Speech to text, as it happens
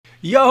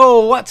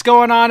Yo, what's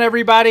going on,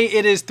 everybody?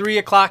 It is 3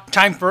 o'clock.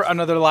 Time for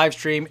another live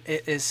stream.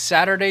 It is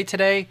Saturday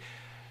today,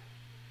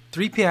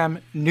 3 p.m.,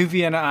 New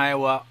Vienna,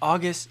 Iowa,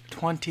 August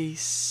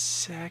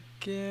 22nd,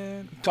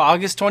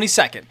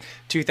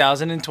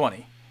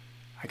 2020.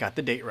 I got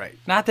the date right.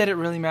 Not that it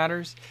really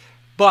matters,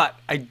 but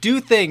I do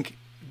think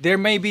there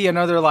may be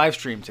another live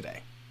stream today.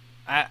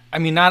 I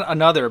mean, not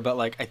another, but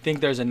like I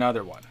think there's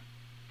another one.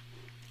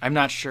 I'm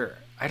not sure.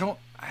 I don't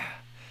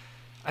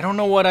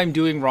know what I'm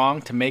doing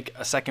wrong to make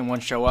a second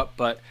one show up,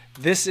 but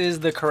this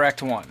is the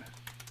correct one.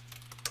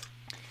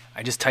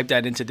 I just typed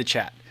that into the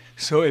chat.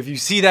 So if you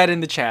see that in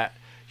the chat,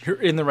 you're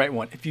in the right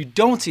one. If you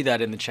don't see that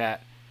in the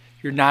chat,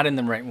 you're not in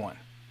the right one.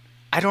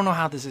 I don't know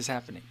how this is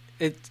happening.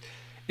 It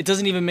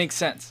doesn't even make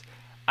sense.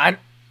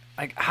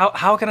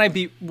 How can I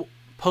be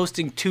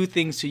posting two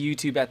things to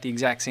YouTube at the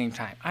exact same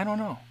time? I don't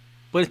know,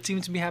 but it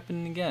seems to be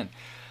happening again.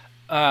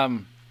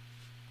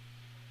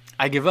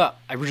 I give up.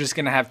 We're just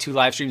going to have two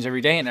live streams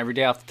every day, and every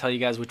day I'll have to tell you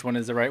guys which one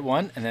is the right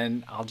one, and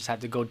then I'll just have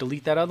to go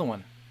delete that other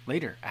one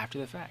later after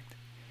the fact.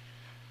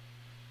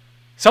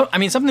 So, I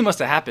mean, something must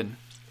have happened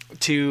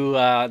to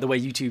the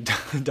way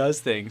YouTube does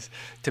things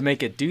to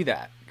make it do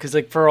that. Because,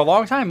 like, for a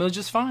long time, it was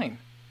just fine.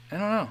 I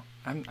don't know.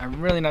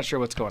 I'm really not sure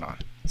what's going on.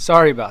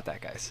 Sorry about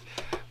that, guys.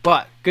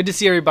 But good to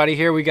see everybody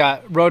here. We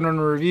got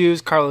Roadrunner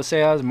Reviews, Carlos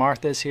Seas,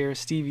 Martha's here,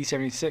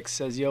 Stevie76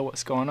 says, yo,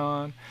 what's going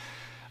on?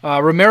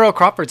 Romero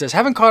Crawford says,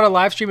 haven't caught a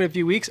live stream in a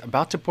few weeks.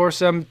 About to pour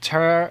some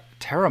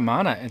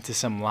Terramana into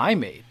some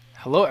limeade.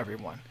 Hello,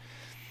 everyone.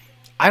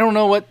 I don't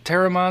know what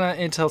Terramana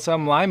into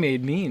some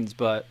limeade means,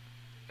 but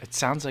it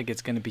sounds like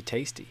it's going to be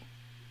tasty.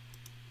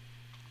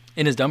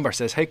 Inez Dunbar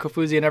says, hey,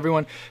 Kofuzi and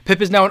everyone.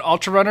 Pip is now an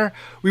ultra runner.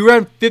 We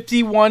ran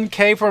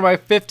 51K for my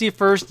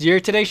 51st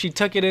year today. She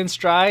took it in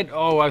stride.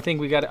 Oh, I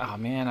think we got it. Oh,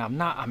 man,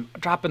 I'm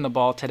dropping the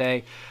ball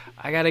today.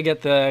 I got to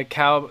get the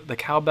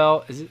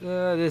cowbell.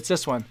 It's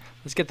this one.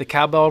 Let's get the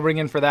cowbell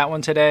ringing for that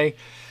one today.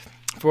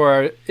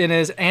 For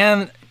Inez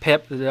and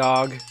Pip, the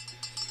dog.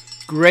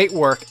 Great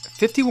work.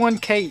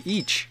 51K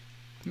each.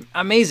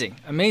 Amazing.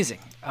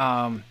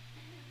 I'm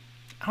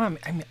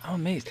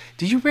amazed.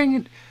 Do you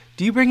bring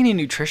any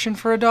nutrition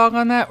for a dog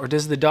on that? Or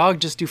does the dog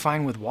just do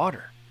fine with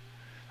water?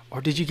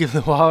 Or did you give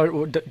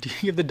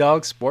the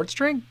dog sports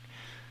drink?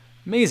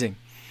 Amazing.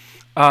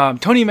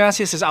 Tony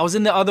Macias says, I was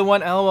in the other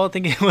one, LOL,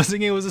 thinking it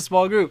was a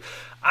small group.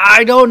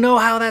 I don't know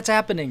how that's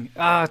happening.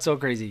 It's so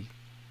crazy.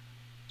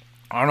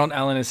 Arnold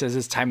Allen says,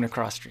 it's time to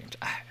cross streams.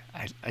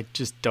 I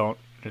just don't.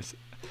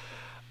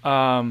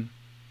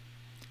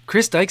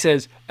 Chris Dyke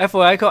says,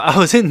 FYI, I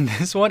was in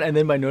this one, and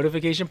then my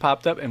notification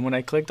popped up, and when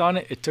I clicked on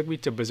it, it took me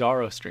to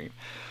Bizarro stream.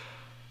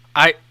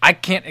 I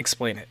can't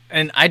explain it,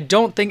 and I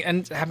don't think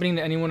it's happening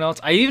to anyone else.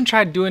 I even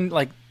tried doing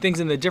like things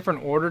in a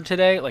different order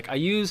today. Like I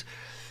use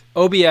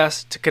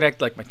OBS to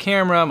connect like my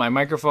camera, my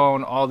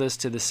microphone, all this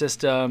to the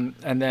system,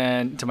 and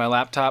then to my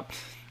laptop.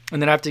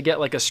 And then I have to get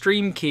like a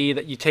stream key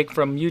that you take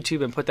from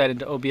YouTube and put that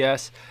into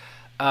OBS.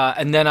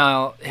 And then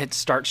I'll hit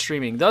start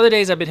streaming. The other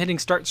days I've been hitting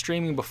start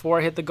streaming before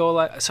I hit the go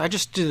live. So I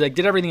just did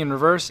everything in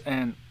reverse,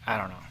 and I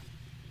don't know.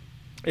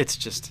 It's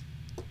just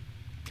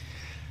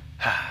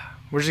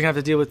we're just gonna have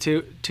to deal with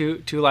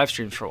two live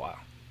streams for a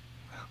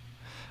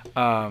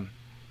while.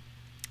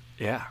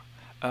 Yeah.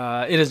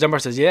 Inez Dunbar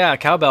says, yeah,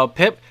 cowbell.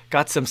 Pip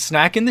got some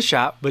snack in the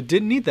shop, but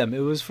didn't need them. It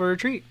was for a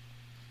treat.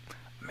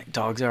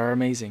 Dogs are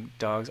amazing.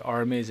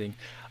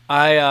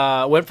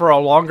 I went for a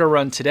longer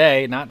run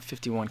today, not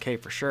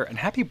 51K for sure. And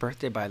happy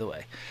birthday, by the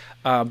way.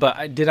 But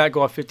I did not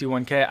go off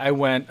 51K. I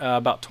went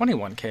about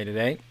 21K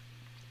today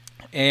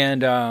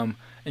and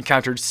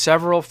encountered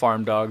several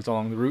farm dogs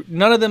along the route.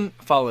 None of them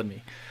followed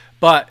me,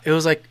 but it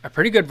was like a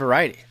pretty good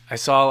variety. I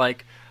saw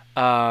like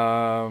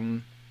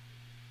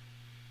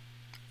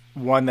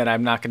one that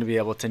I'm not going to be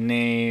able to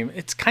name.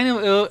 It's kind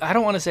of, I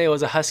don't want to say it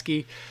was a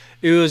husky.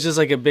 It was just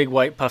like a big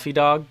white puffy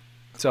dog.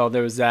 So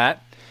there was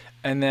that.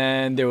 And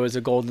then there was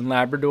a golden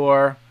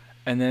Labrador.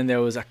 And then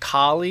there was a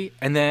collie.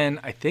 And then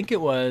I think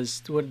it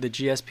was the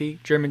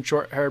GSP, German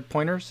short-haired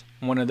pointers.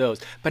 One of those.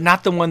 But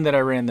not the one that I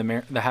ran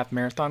the half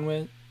marathon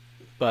with.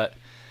 But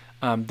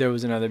there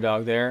was another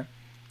dog there.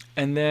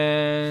 And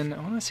then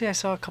I want to say I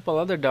saw a couple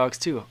other dogs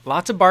too.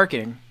 Lots of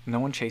barking. No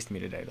one chased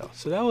me today though.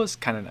 So that was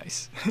kind of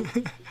nice.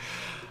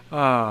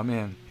 Oh,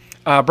 man.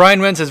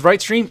 Brian Wen says,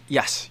 right stream?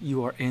 Yes,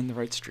 you are in the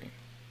right stream.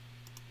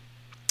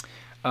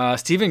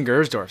 Steven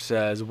Gersdorf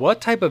says,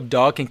 what type of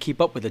dog can keep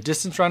up with a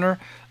distance runner?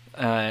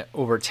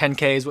 Over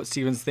 10K is what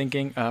Steven's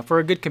thinking. For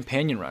a good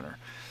companion runner.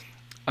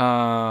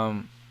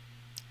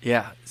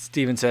 Yeah,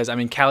 Steven says, I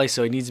mean, Cali,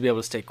 so he needs to be able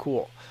to stay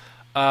cool.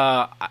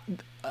 I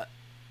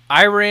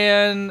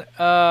ran,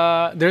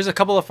 there's a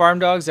couple of farm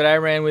dogs that I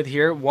ran with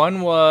here.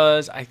 One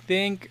was, I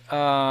think,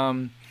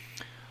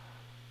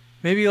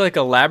 maybe like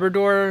a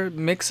Labrador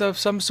mix of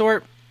some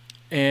sort.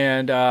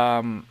 And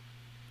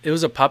it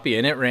was a puppy,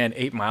 and it ran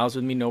 8 miles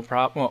with me, no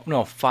problem. Well,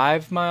 no,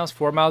 4 miles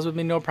with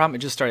me, no problem. It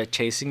just started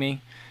chasing me.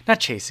 Not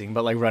chasing,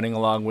 but like running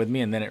along with me.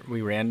 And then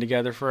we ran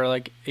together for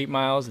like 8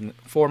 miles and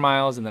 4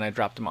 miles, and then I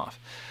dropped him off.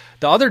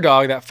 The other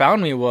dog that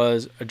found me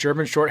was a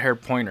German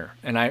Shorthair Pointer,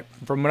 and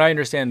from what I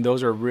understand,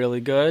 those are really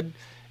good.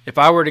 If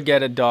I were to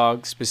get a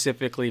dog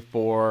specifically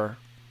for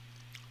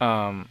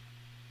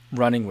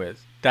running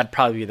with, that'd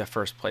probably be the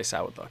first place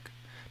I would look,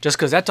 just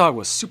because that dog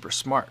was super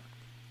smart.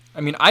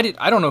 I mean, I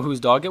don't know whose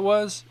dog it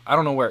was. I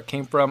don't know where it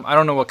came from. I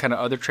don't know what kind of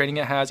other training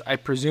it has. I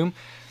presume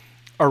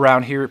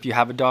around here, if you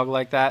have a dog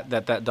like that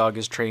dog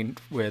is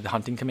trained with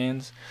hunting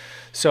commands.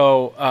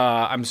 So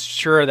I'm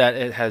sure that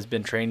it has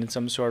been trained in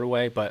some sort of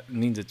way, but it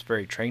means it's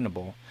very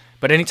trainable.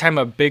 But anytime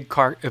a big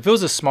car, if it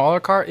was a smaller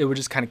car, it would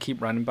just kind of keep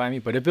running by me.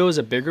 But if it was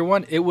a bigger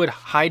one, it would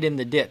hide in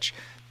the ditch,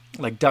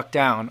 like duck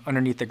down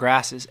underneath the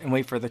grasses and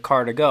wait for the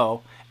car to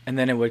go, and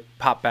then it would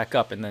pop back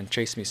up and then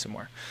chase me some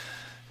more.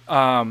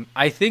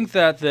 I think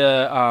that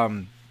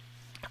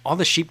all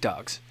the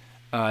sheepdogs,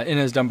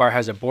 Inez Dunbar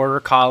has a border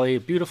collie,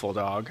 beautiful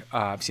dog.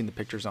 I've seen the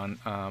pictures on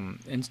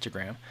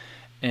Instagram,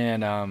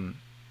 and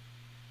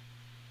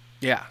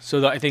yeah.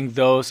 So I think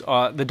those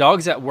the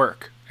dogs at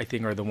work, I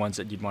think, are the ones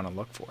that you'd want to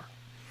look for.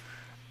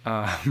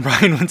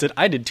 Brian once said,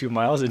 "I did 2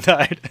 miles and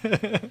died,"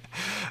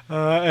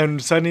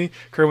 and Sonny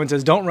Kerwin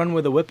says, "Don't run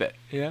with a whippet."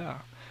 Yeah,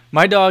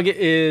 my dog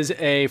is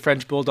a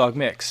French Bulldog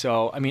mix.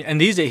 So I mean,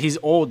 and these days he's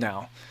old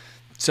now.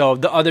 So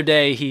the other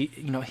day, he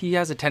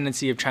has a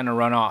tendency of trying to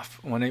run off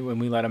when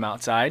we let him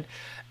outside,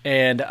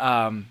 and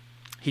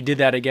he did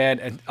that again.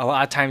 And a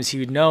lot of times he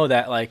would know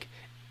that, like,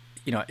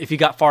 if he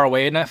got far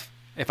away enough,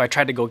 if I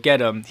tried to go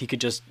get him, he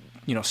could just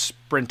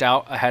sprint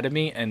out ahead of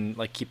me and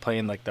like keep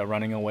playing like the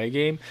running away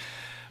game.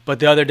 But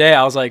the other day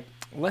I was like,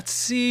 let's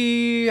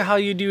see how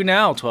you do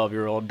now,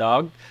 12-year-old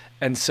dog.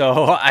 And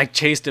so I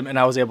chased him and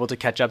I was able to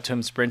catch up to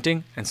him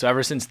sprinting. And so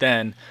ever since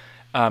then,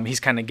 he's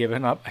kind of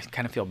given up. I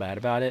kind of feel bad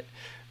about it.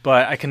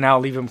 But I can now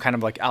leave him kind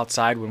of like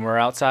outside when we're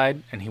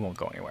outside, and he won't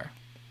go anywhere.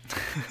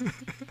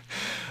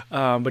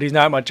 But he's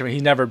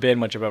never been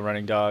much of a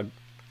running dog.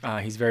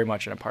 He's very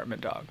much an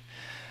apartment dog.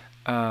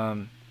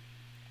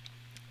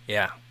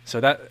 Yeah. So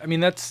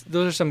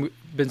those are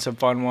been some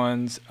fun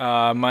ones.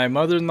 My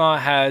mother-in-law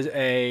has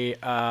a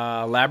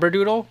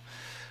Labradoodle,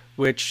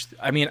 which,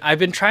 I mean, I've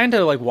been trying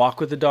to like walk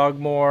with the dog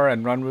more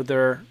and run with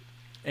her,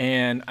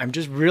 and I'm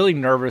just really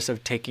nervous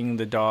of taking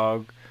the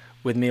dog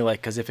with me, like,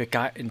 because if it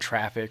got in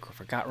traffic or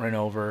if it got run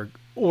over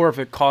or if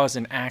it caused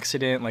an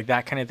accident, like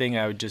that kind of thing,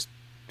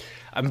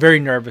 I'm very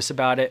nervous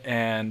about it.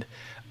 And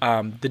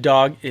the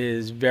dog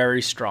is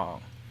very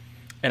strong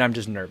and I'm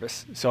just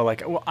nervous. So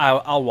like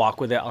I'll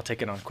walk with it. I'll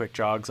take it on quick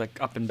jogs, like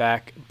up and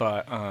back,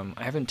 but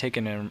I haven't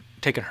taken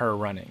her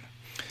running.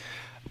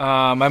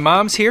 My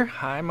mom's here.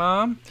 Hi,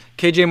 Mom.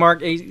 KJ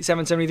Mark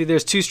 8773.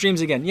 There's 2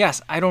 streams again.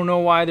 Yes, I don't know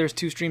why there's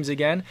 2 streams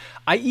again.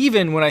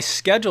 When I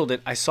scheduled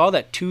it, I saw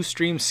that 2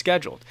 streams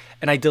scheduled,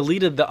 and I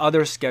deleted the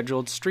other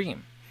scheduled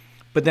stream.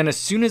 But then as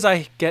soon as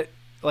I get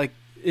like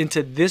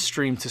into this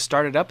stream to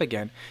start it up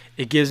again,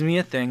 it gives me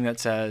a thing that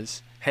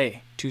says,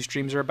 "Hey, 2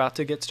 streams are about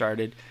to get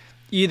started.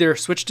 Either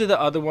switch to the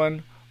other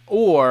one,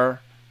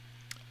 or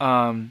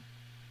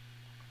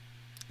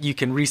you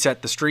can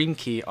reset the stream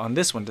key on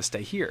this one to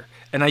stay here."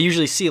 And I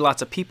usually see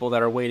lots of people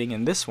that are waiting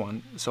in this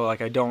one, so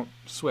like I don't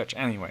switch.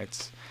 Anyway,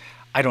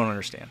 I don't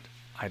understand.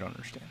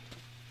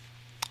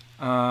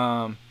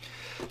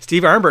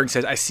 Steve Arnberg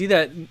says, "I see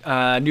that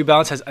New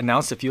Balance has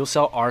announced the Fuel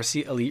Cell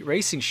RC Elite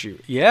Racing shoe."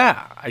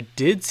 Yeah, I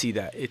did see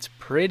that. It's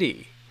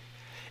pretty.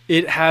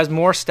 It has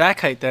more stack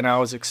height than I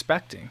was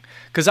expecting.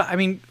 Because, I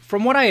mean,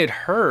 from what I had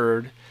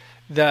heard,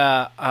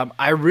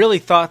 I really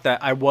thought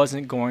that I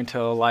wasn't going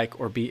to like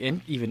or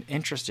be even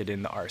interested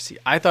in the RC.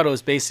 I thought it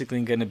was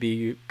basically going to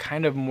be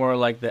kind of more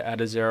like the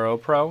Adizero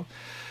Pro,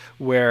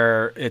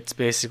 where it's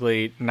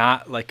basically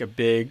not like a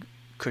big,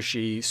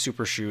 cushy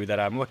super shoe that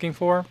I'm looking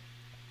for,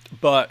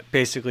 but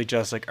basically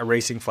just like a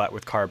racing flat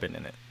with carbon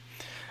in it.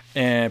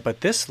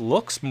 But this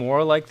looks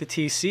more like the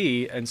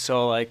TC, and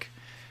so like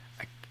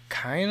I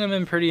kind of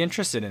am pretty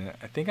interested in it.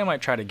 I think I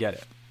might try to get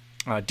it.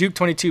 Duke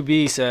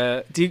 22B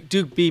says,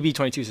 Duke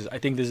BB22 says, "I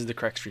think this is the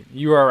correct stream."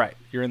 You are right.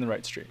 You're in the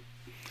right stream.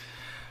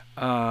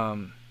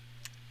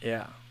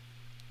 Yeah.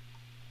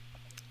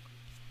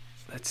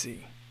 Let's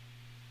see.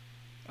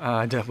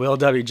 Will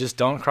W, just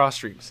don't cross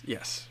streams.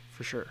 Yes,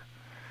 for sure.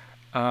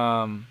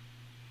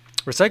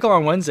 Recycle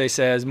on Wednesday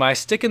says, "My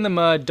stick in the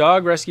mud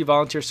dog rescue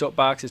volunteer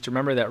soapbox is to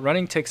remember that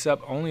running takes up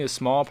only a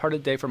small part of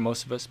the day for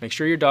most of us. Make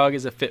sure your dog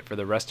is a fit for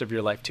the rest of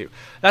your life too."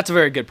 That's a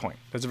very good point.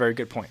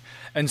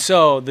 And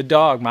so the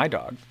dog, my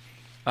dog,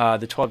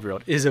 the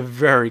 12-year-old, is a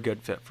very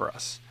good fit for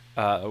us.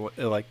 When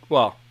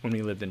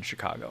we lived in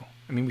Chicago.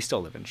 I mean, we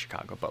still live in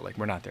Chicago, but like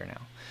we're not there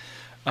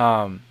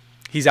now.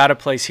 He's out of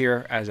place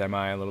here, as am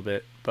I a little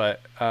bit, but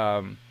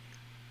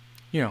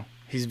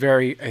he's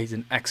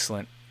an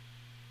excellent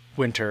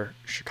winter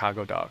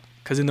Chicago dog,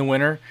 because in the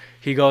winter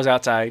he goes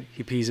outside,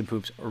 he pees and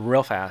poops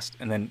real fast,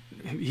 and then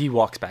he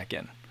walks back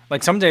in.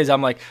 Like some days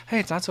I'm like, "Hey,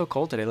 it's not so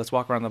cold today, let's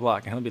walk around the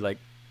block," and he'll be like,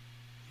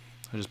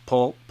 he'll just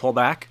pull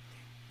back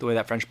the way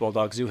that French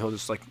bulldogs do. He'll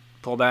just like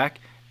pull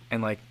back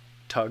and like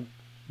tug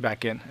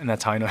back in, and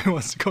that's how I know he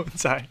wants to go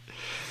inside.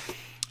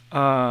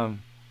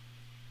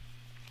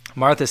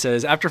 Martha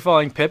says, after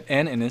following Pip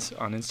and Innes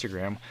on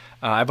Instagram,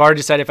 I've already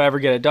decided if I ever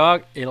get a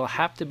dog, it'll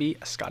have to be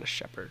a Scottish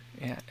Shepherd.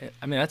 Yeah,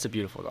 I mean, that's a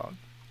beautiful dog.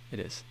 It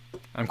is.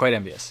 I'm quite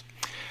envious.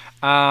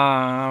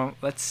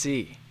 Let's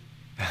see.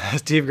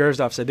 Steve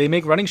Gersdorf said, they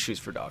make running shoes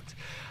for dogs.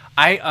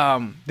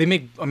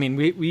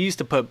 We used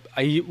to put,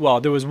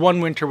 there was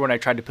one winter when I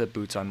tried to put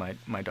boots on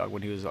my dog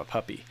when he was a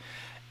puppy.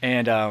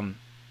 And,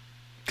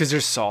 because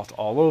there's salt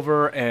all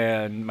over,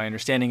 and my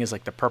understanding is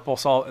like the purple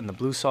salt and the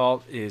blue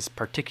salt is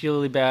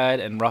particularly bad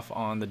and rough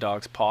on the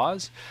dog's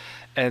paws.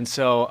 And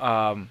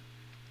so,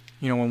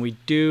 when we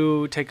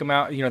do take him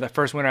out, that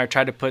first winter I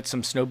tried to put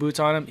some snow boots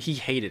on him, he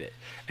hated it.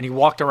 And he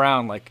walked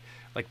around like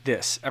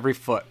this every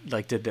foot,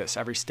 like did this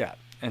every step.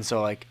 And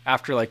so like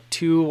after like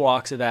 2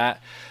 walks of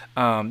that,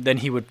 then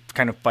he would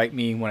kind of fight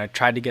me when I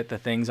tried to get the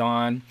things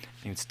on.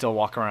 He would still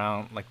walk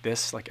around like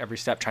this, like every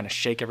step, trying to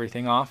shake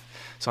everything off.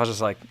 So I was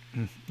just like,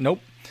 nope.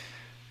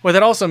 What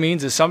that also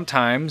means is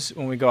sometimes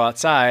when we go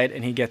outside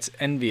and he gets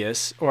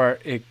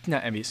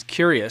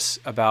curious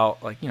about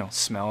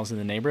smells in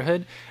the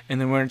neighborhood. In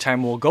the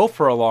wintertime, we'll go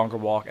for a longer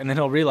walk, and then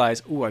he'll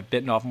realize, ooh, I've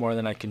bitten off more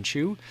than I can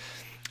chew.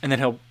 And then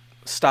he'll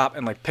stop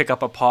and like pick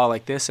up a paw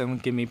like this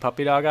and give me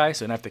puppy dog eye.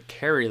 So then I have to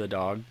carry the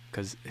dog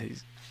because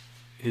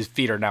his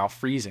feet are now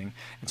freezing.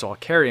 And so I'll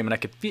carry him, and I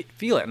could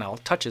feel it, and I'll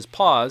touch his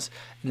paws,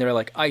 and they're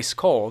like ice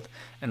cold,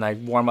 and I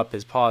warm up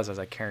his paws as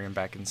I carry him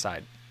back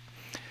inside.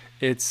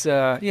 It's,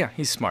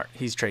 he's smart.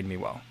 He's trained me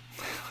well.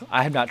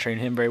 I have not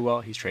trained him very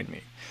well. He's trained me.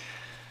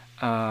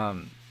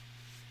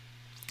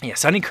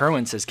 Sonny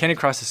Kerwin says,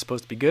 Canicross is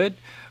supposed to be good.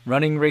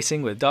 Running,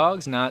 racing with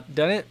dogs, not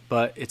done it,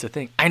 but it's a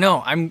thing. I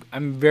know. I'm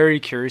very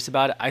curious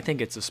about it. I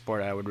think it's a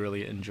sport I would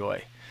really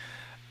enjoy.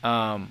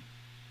 And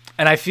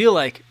I feel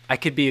like I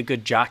could be a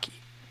good jockey,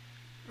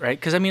 right?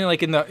 Because I mean,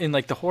 like in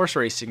the horse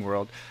racing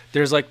world,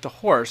 there's like the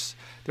horse.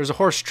 There's a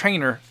horse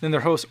trainer, then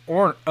there's horse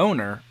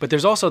owner, but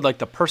there's also like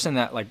the person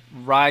that like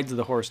rides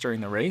the horse during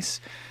the race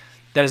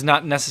that is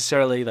not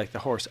necessarily like the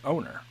horse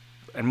owner,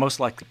 and most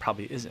likely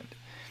probably isn't.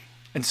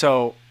 And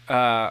so,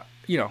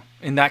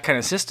 in that kind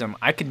of system,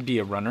 I could be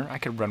a runner. I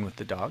could run with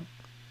the dog.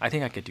 I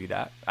think I could do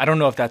that. I don't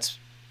know if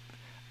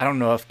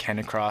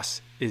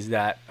Canicross is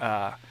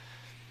that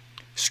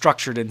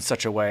structured in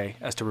such a way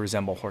as to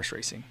resemble horse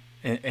racing.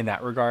 In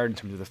that regard, in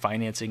terms of the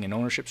financing and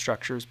ownership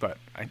structures, but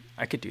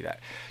I could do that.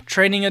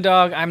 Training a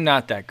dog, I'm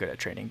not that good at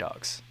training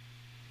dogs.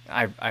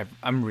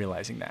 I'm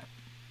realizing that.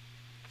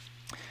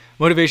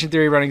 Motivation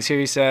Theory Running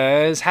Series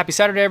says, happy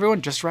Saturday,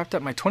 everyone. Just wrapped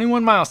up my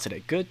 21 miles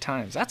today. Good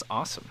times. That's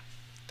awesome.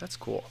 That's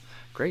cool.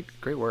 Great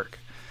work.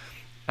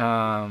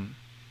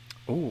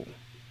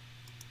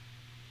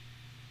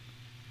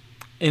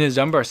 Inez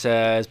Dunbar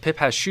says, Pip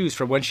has shoes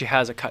for when she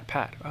has a cut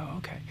pad. Oh,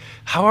 okay.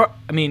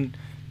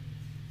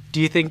 Do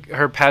you think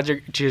her pads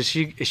is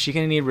she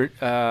going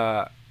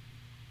to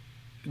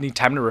need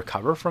time to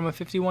recover from a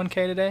 51K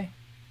today?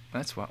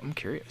 That's what I'm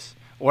curious.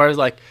 Or is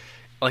like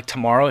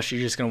tomorrow, is she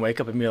just going to wake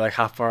up and be like,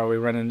 how far are we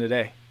running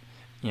today?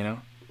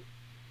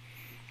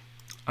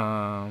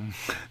 And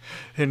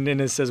then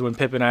it says, when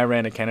Pip and I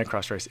ran a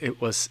Canicross race,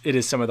 it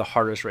is some of the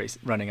hardest race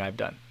running I've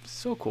done.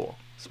 So cool.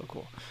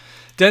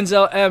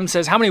 Denzel M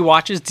says, how many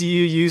watches do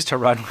you use to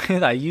run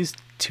with? I use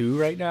 2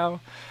 right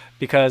now,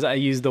 because I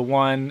use the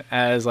one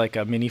as like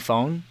a mini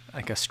phone,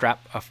 like a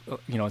strap,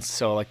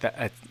 so like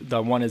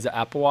the one is the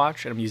Apple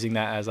Watch, and I'm using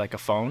that as like a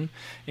phone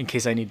in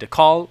case I need to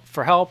call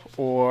for help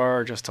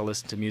or just to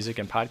listen to music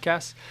and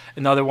podcasts.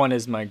 And the other one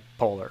is my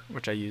Polar,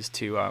 which I use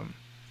to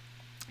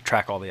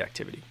track all the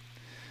activity.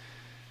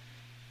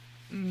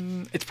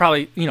 It's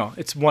probably,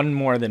 it's one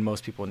more than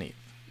most people need.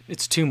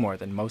 It's 2 more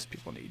than most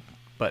people need,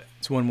 but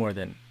it's 1 more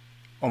than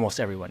almost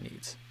everyone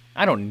needs.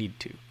 I don't need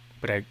to,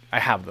 but I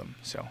have them,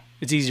 so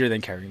it's easier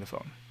than carrying the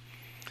phone.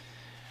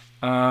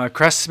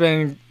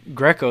 Crespin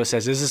Greco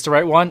says, is this the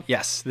right one?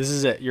 Yes, this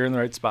is it. You're in the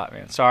right spot,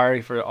 man.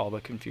 Sorry for all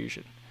the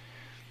confusion.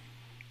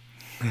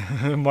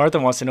 Martha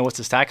wants to know what's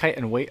the stack height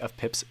and weight of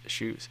Pip's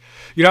shoes.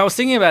 I was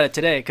thinking about it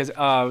today because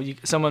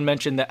someone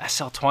mentioned the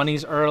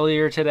SL20s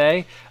earlier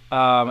today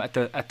at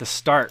the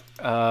start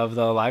of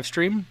the live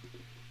stream.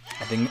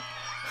 I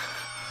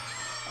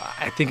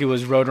think it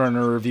was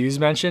Roadrunner Reviews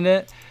mentioned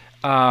it.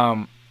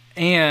 And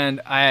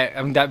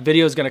that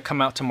video is going to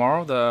come out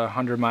tomorrow, the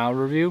 100-mile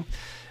review.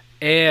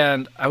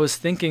 And I was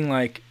thinking,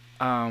 like,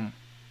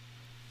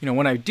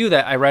 when I do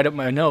that, I write up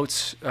my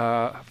notes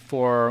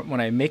for when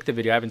I make the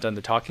video. I haven't done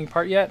the talking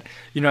part yet.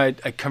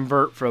 I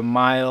convert from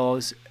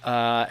miles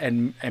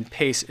and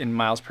pace in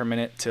miles per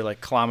minute to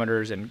like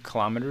kilometers and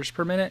kilometers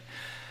per minute.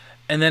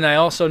 And then I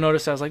also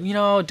noticed, I was like,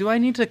 do I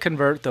need to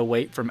convert the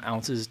weight from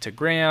ounces to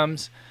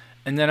grams?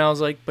 And then I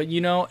was like, but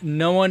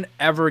no one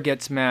ever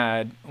gets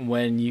mad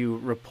when you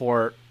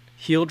report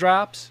heel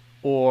drops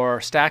or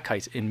stack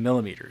heights in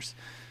millimeters.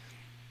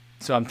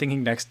 So I'm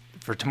thinking next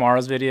for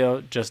tomorrow's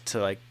video, just to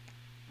like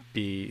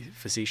be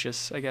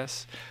facetious, I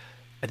guess,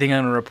 I think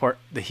I'm going to report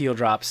the heel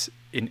drops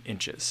in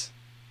inches.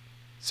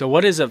 So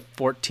what is a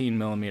 14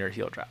 millimeter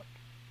heel drop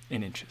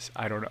in inches?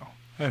 I don't know.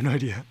 I have no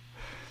idea.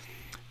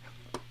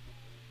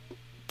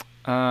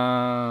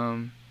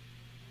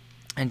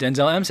 And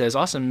Denzel M says,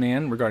 awesome,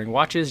 man, regarding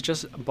watches,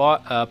 just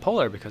bought a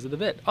Polar because of the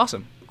vid.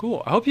 Awesome.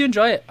 Cool. I hope you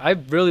enjoy it.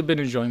 I've really been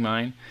enjoying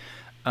mine.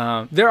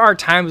 There are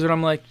times when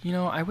I'm like,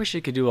 I wish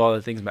it could do all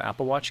the things my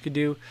Apple Watch could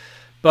do.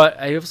 But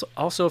I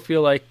also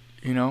feel like,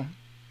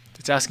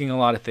 it's asking a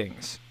lot of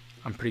things.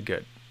 I'm pretty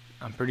good.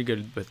 I'm pretty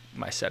good with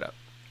my setup.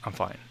 I'm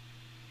fine.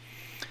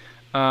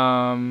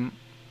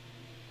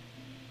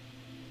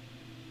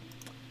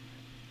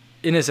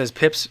 Ines says,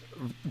 Pip's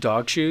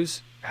dog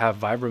shoes have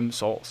Vibram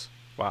soles.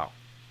 Wow.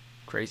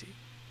 Crazy.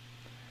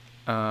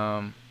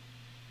 Yeah.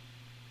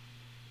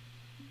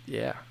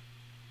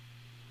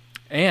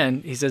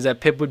 And he says that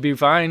Pip would be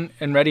fine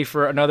and ready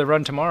for another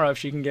run tomorrow if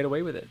she can get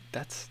away with it.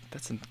 That's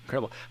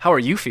incredible. How are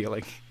you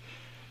feeling?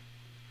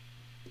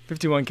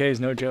 51K is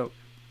no joke.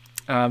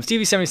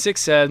 Stevie76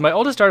 says, my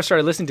oldest daughter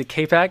started listening to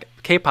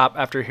K-pop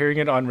after hearing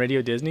it on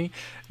Radio Disney.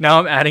 Now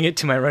I'm adding it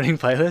to my running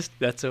playlist.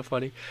 That's so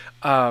funny.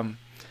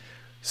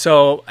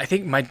 So I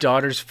think my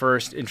daughter's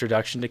first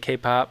introduction to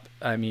K-pop,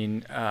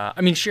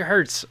 she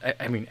heard,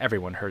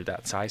 everyone heard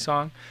that Psy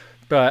song,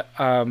 but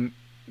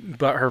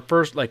her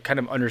first kind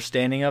of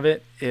understanding of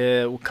it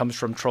comes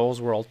from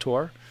Trolls World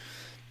Tour.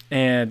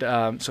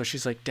 And so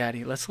she's like,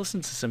 Daddy, let's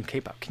listen to some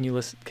K-pop. Can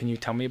you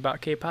tell me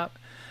about K-pop?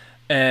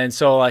 And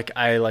so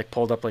I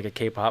pulled up a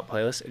K-pop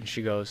playlist, and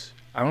she goes,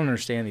 I don't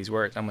understand these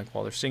words. I'm like,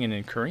 well, they're singing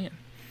in Korean.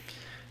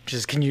 She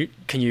says, can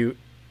you?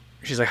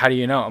 She's like, how do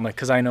you know? I'm like,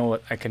 because I know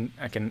what I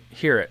can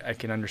hear it. I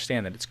can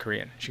understand that it's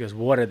Korean. She goes,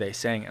 what are they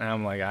saying? And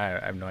I'm like, I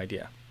have no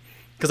idea,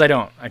 because I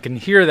don't. I can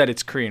hear that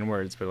it's Korean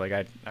words, but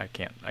I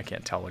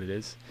can't tell what it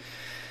is.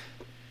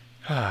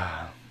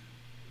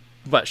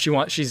 But she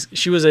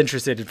was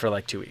interested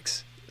for 2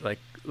 weeks.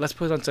 Let's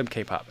put on some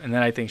K-pop, and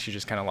then I think she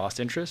just kind of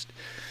lost interest,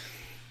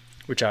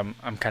 which I'm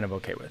kind of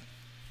okay with.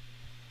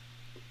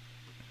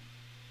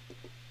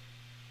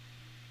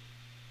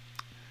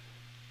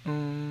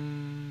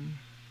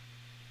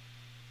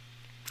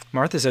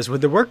 Martha says,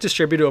 with the work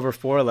distributed over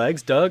 4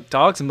 legs,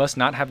 dogs must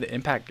not have the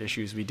impact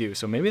issues we do.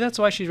 So maybe that's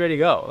why she's ready to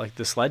go, like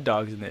the sled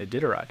dogs and the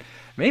Iditarod.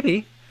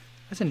 Maybe.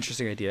 That's an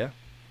interesting idea.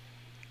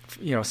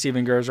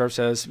 Steven Gersdorf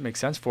says, makes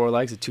sense, 4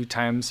 legs, 2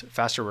 times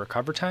faster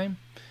recover time.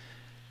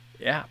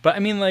 Yeah, but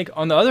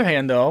on the other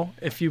hand, though,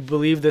 if you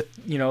believe that,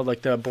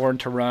 the born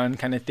to run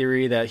kind of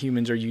theory that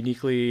humans are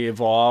uniquely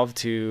evolved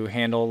to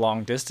handle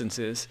long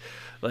distances,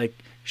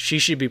 she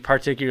should be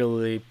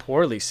particularly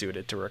poorly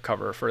suited to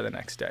recover for the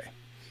next day.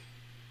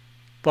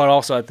 But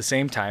also at the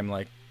same time,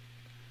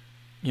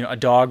 a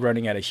dog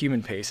running at a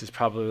human pace is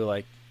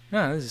probably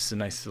this is a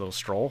nice little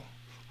stroll.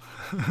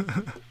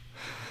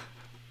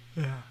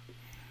 Yeah.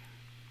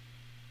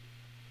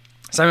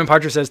 Simon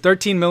Parcher says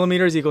 13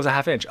 millimeters equals a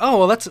half inch. Oh,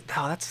 well,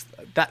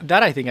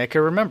 that I think I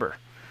can remember.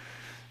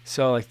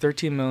 So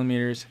 13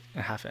 millimeters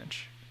and a half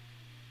inch.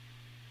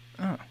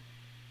 Oh.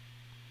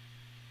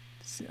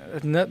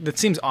 That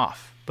seems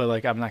off,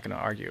 but I'm not going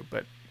to argue,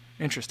 but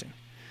interesting.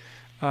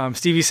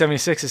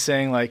 Stevie76 is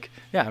saying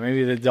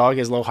maybe the dog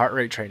has low heart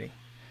rate training.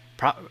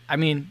 I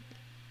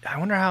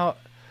wonder how,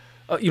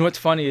 what's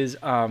funny is,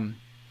 I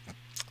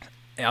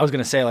was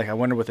going to say I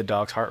wonder what the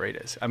dog's heart rate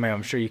is.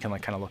 I'm sure you can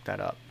kind of look that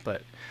up,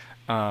 but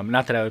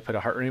not that I would put a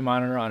heart rate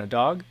monitor on a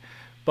dog,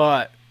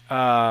 but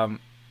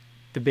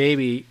the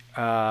baby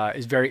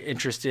is very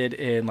interested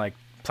in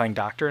playing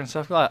doctor and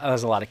stuff,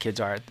 as a lot of kids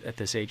are at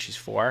this age. She's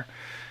 4.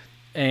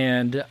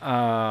 And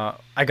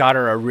I got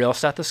her a real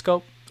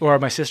stethoscope, or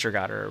my sister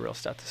got her a real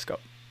stethoscope.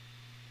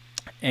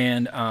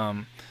 And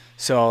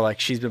so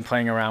she's been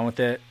playing around with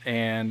it,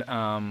 and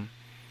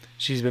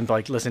she's been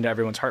listening to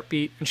everyone's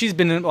heartbeat. And she's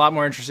been a lot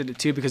more interested in it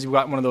too, because we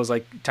got one of those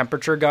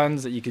temperature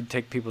guns that you could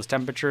take people's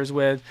temperatures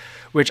with,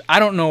 which I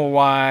don't know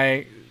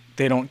why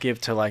they don't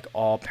give to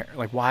all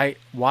parents.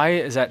 Why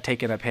is that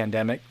taking a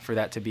pandemic for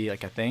that to be a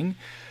thing?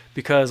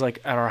 Because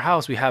at our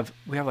house we have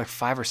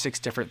 5 or 6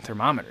 different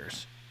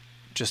thermometers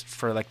just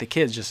for the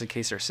kids, just in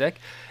case they're sick.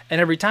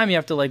 And every time you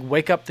have to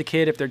wake up the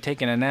kid if they're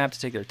taking a nap to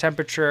take their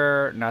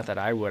temperature. Not that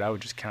I would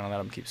just kind of let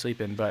them keep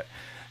sleeping, but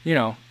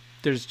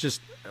there's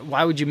just,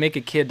 why would you make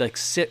a kid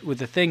sit with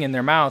the thing in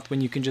their mouth when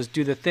you can just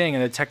do the thing?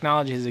 And the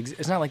technology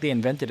it's not like they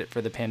invented it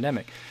for the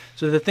pandemic.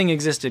 So the thing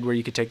existed where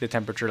you could take the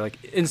temperature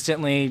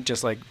instantly,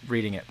 just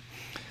reading it.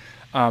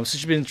 So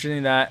she's been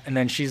doing that, and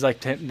then she's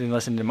been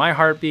listening to my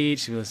heartbeat.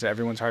 She's been listening to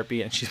everyone's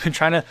heartbeat, and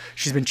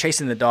she's been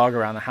chasing the dog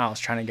around the house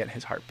trying to get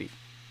his heartbeat.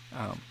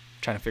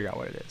 Trying to figure out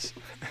what it is.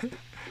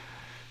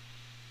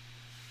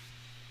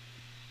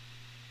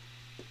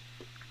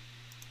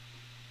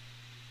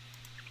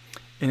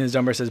 Ines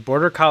Dunbar says,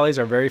 Border Collies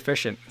are very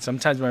efficient.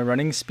 Sometimes my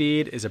running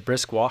speed is a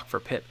brisk walk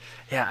for Pip.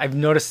 Yeah, I've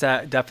noticed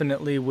that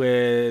definitely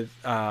with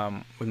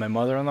my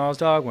mother-in-law's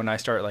dog when I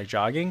start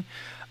jogging.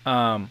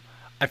 I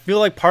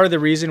feel part of the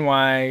reason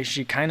why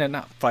she kind of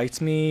not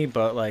fights me,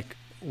 but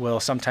will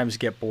sometimes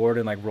get bored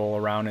and roll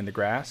around in the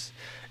grass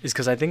is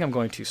because I think I'm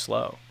going too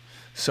slow.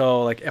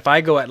 So if I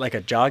go at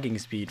a jogging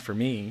speed for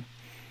me,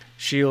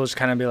 she'll just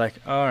kind of be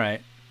all right.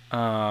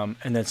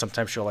 And then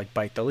sometimes she'll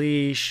bite the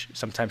leash.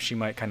 Sometimes she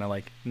might kind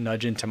of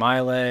nudge into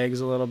my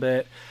legs a little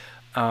bit,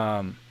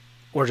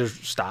 or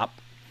just stop.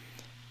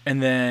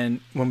 And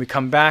then when we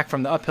come back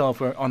from the uphill, if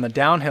we're on the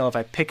downhill, if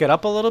I pick it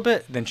up a little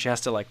bit, then she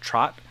has to like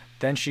trot.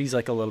 Then she's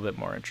like a little bit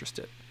more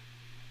interested.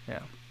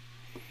 Yeah.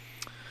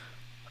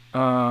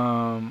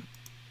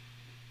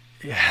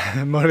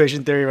 Yeah.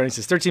 Motivation theory running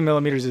says 13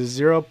 millimeters is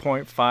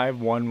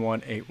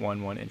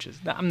 0.511811 inches.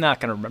 Now, I'm not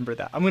going to remember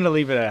that. I'm going to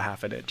leave it at a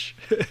half an inch.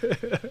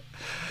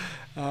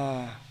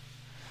 Yeah.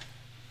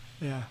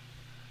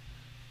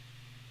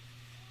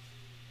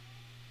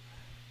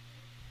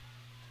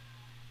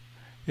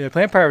 Yeah,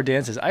 Plant Power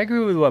Dan says, I agree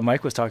with what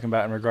Mike was talking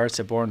about in regards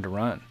to Born to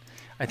Run.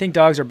 I think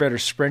dogs are better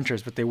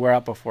sprinters, but they wear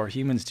out before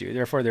humans do.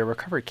 Therefore, their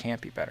recovery can't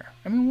be better.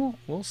 I mean,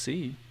 we'll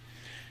see.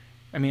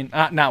 I mean,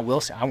 not we'll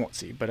see. I won't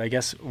see, but I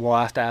guess we'll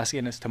have to ask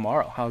Innes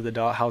tomorrow.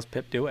 How's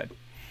Pip doing?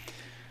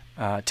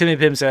 Timmy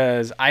Pim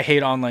says, I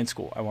hate online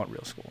school. I want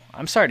real school.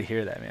 I'm sorry to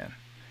hear that,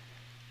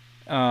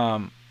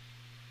 man.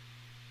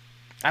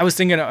 I was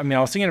thinking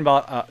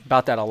about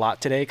that a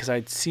lot today because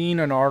I'd seen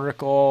an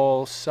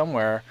article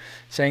somewhere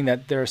saying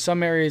that there are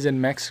some areas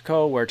in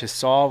Mexico where to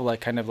solve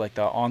like kind of like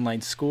the online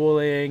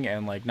schooling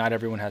and like not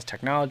everyone has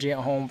technology at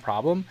home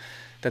problem,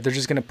 that they're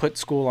just going to put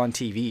school on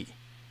TV,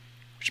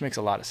 which makes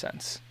a lot of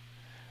sense.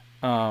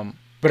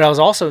 But I was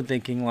also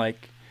thinking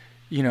like,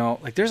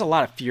 like there's a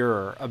lot of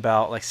furor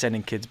about like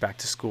sending kids back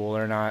to school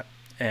or not.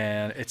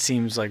 And it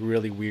seems like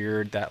really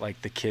weird that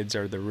like the kids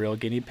are the real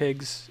guinea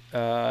pigs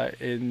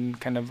in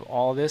kind of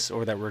all this,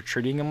 or that we're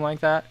treating them like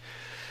that,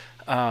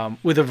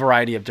 with a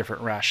variety of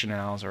different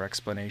rationales or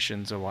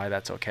explanations of why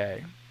that's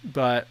okay.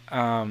 But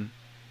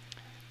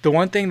the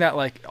one thing that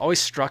like always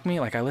struck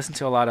me, like I listened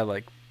to a lot of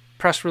like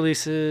press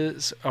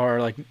releases or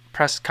like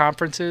press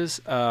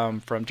conferences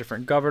from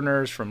different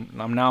governors.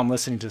 Now I'm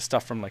listening to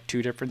stuff from like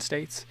 2 different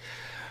states,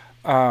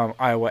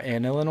 Iowa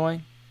and Illinois.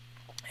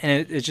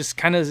 And it just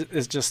kind of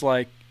is just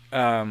like,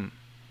 it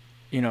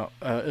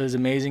was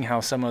amazing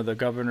how some of the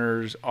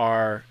governors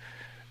are,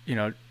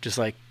 just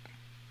like,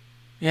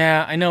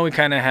 yeah, I know we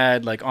kind of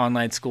had like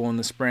online school in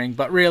the spring,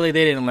 but really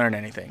they didn't learn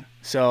anything.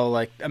 So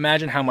like,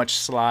 imagine how much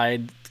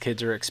slide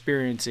kids are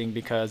experiencing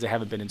because they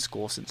haven't been in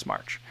school since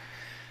March.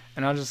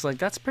 And I was just like,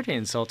 that's pretty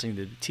insulting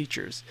to the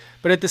teachers.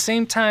 But at the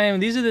same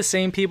time, these are the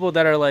same people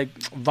that are like,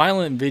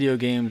 violent video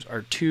games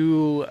are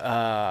too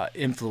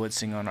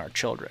influencing on our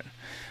children.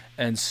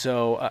 And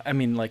so, I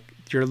mean, like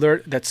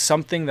that's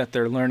something that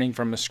they're learning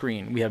from a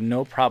screen. We have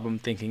no problem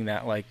thinking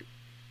that like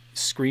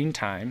screen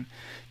time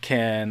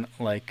can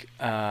like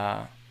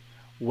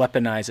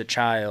weaponize a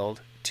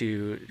child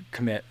to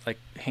commit like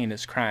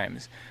heinous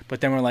crimes. But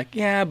then we're like,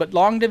 yeah, but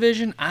long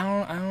division, I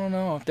don't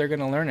know if they're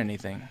gonna learn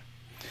anything.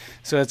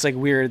 So it's like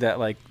weird that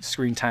like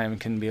screen time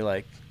can be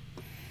like,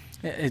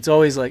 it's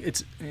always like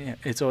it's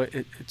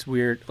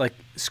weird. Like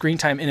screen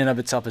time in and of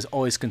itself is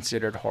always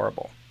considered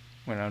horrible.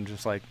 When I'm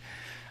just like,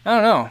 I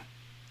don't know.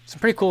 Some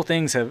pretty cool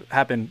things have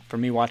happened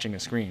from me watching a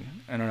screen.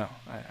 I don't know.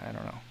 I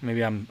don't know.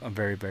 Maybe I'm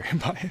very, very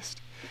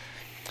biased.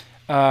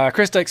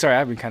 Chris Dyke, sorry,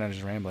 I've been kind of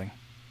just rambling.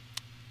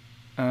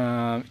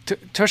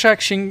 Toshak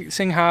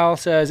Singhal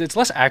says, it's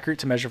less accurate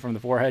to measure from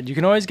the forehead. You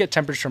can always get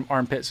temperature from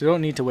armpit, so you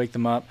don't need to wake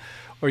them up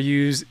or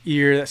use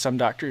ear that some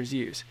doctors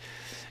use.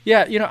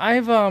 Yeah,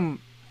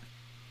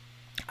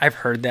 I've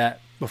heard that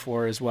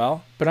before as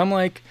well, but I'm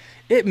like,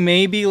 it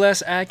may be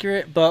less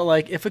accurate, but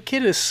like if a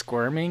kid is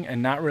squirming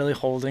and not really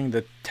holding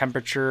the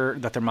temperature,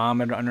 the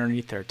thermometer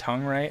underneath their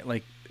tongue, right?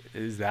 Like,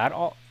 is that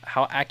all?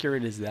 How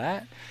accurate is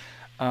that?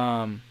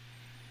 And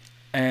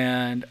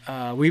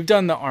we've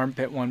done the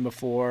armpit one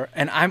before,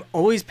 and I'm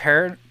always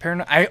paranoid.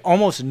 I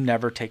almost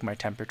never take my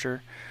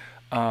temperature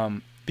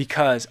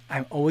because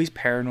I'm always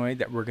paranoid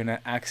that we're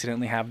gonna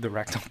accidentally have the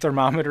rectal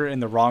thermometer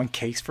in the wrong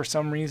case for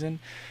some reason.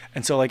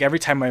 And so like every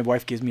time my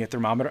wife gives me a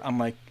thermometer, I'm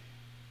like,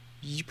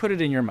 you put it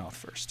in your mouth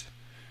first.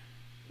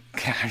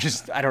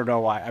 I don't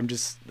know why. I'm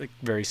just like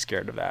very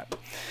scared of that.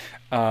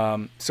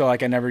 So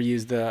like I've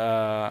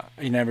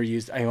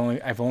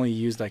only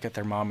used like a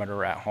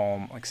thermometer at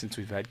home, like since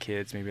we've had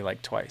kids, maybe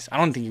like twice. I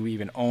don't think we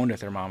even owned a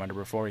thermometer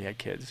before we had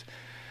kids.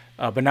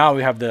 But now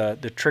we have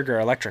the Trigger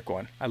electric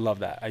one. I love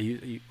that.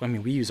 We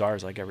use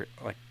ours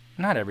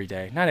not every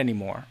day, not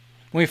anymore.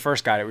 When we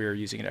first got it, we were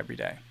using it every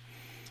day.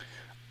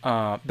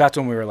 That's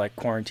when we were like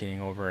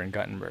quarantining over in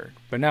Guttenberg.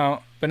 But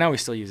now we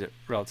still use it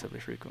relatively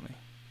frequently.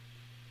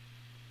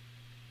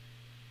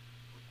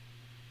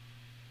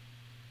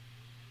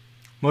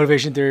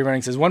 Motivation Theory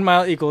Running says 1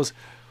 mile equals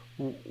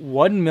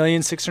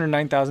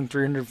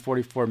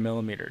 1,609,344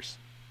 millimeters.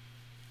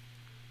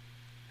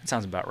 That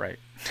sounds about right.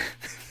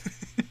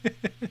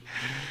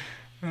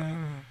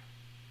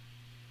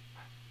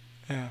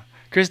 Yeah.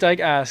 Chris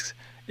Dyke asks,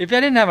 if I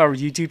didn't have a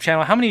YouTube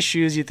channel, how many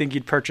shoes do you think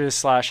you'd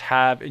purchase /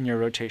 have in your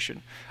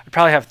rotation? I'd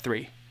probably have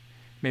 3,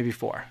 maybe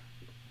 4,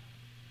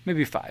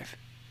 maybe 5,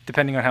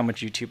 depending on how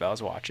much YouTube I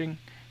was watching.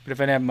 But if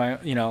I didn't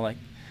have my,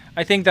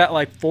 I think that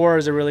like 4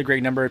 is a really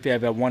great number if you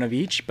have one of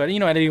each. But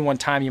at any one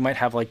time, you might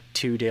have like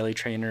 2 daily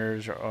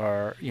trainers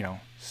or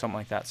something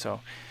like that. So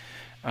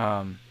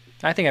I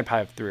think I'd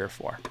probably have 3 or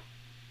 4.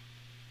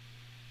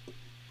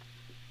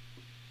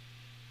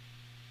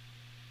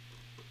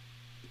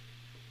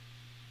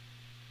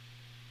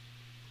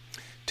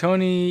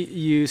 Tony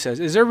Yu says,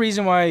 is there a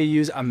reason why I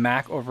use a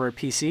Mac over a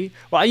PC?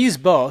 Well, I use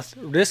both.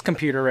 This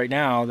computer right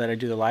now that I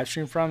do the live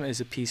stream from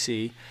is a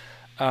PC.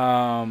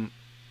 The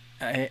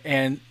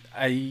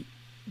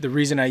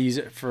reason I use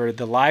it for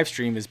the live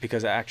stream is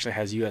because it actually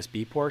has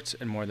USB ports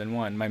and more than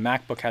one. My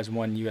MacBook has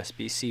one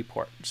USB-C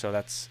port, so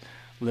that's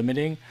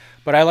limiting.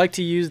 But I like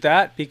to use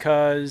that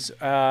because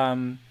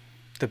the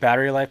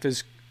battery life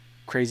is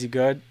crazy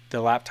good.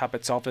 The laptop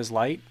itself is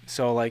light.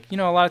 So like, a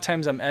lot of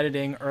times I'm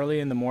editing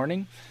early in the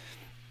morning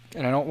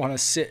and I don't want to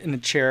sit in a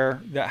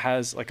chair that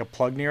has like a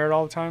plug near it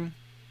all the time.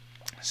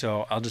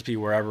 So I'll just be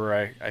wherever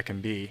I can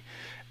be.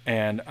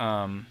 And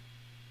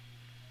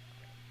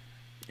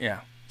yeah,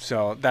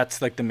 so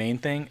that's like the main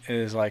thing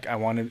is like I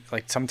want to,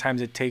 like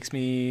sometimes it takes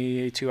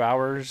me 2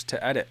 hours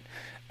to edit,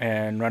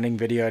 and running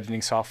video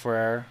editing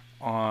software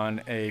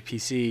on a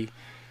PC,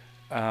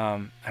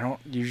 I don't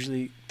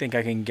usually think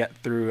I can get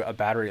through a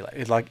battery.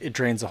 It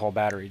drains the whole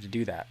battery to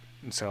do that.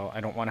 And so I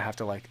don't want to have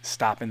to like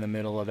stop in the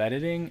middle of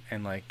editing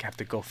and like have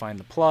to go find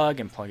the plug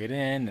and plug it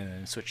in and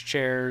then switch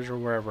chairs or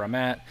wherever I'm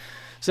at.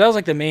 So that was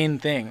like the main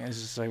thing, is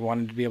just I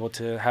wanted to be able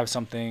to have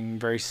something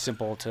very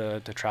simple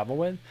to travel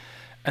with.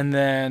 And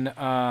then,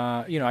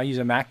 I use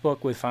a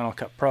MacBook with Final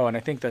Cut Pro, and I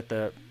think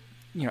that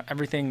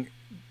everything,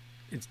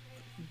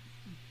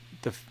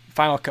 the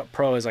Final Cut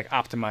Pro is like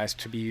optimized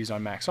to be used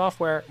on Mac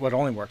software. Well, it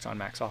only works on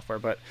Mac software,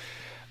 but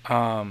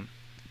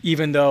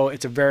even though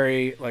it's a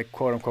very like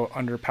quote unquote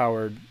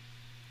underpowered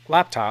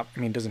laptop,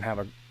 it doesn't have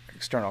an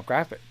external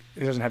graphic.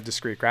 It doesn't have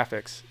discrete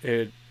graphics.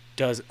 It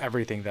does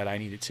everything that I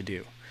need it to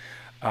do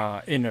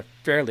in a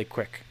fairly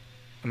quick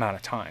amount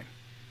of time.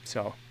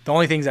 So the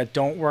only things that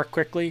don't work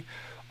quickly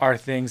are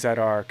things that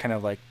are kind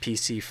of like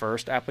PC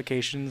first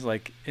applications,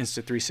 like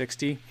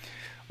Insta360.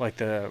 Like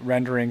the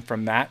rendering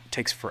from that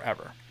takes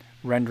forever.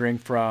 Rendering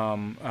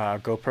from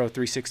GoPro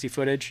 360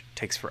 footage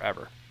takes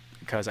forever,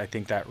 because I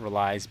think that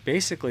relies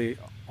basically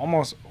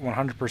almost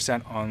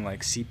 100% on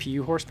like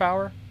CPU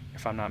horsepower,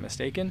 if I'm not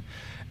mistaken.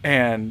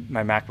 And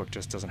my MacBook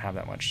just doesn't have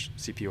that much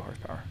CPU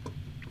horsepower.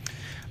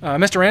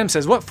 Mr. Random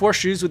says, what 4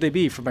 shoes would they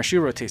be for my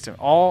shoe rotation?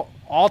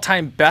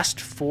 All-time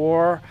best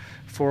for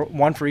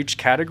one for each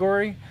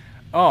category?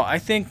 Oh, I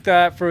think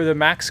that for the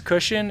Max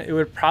Cushion, it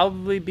would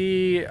probably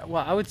be,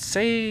 well, I would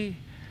say,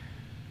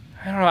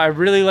 I don't know, I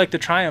really like the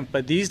Triumph,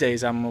 but these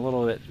days I'm a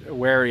little bit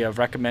wary of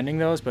recommending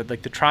those. But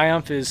like the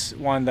Triumph is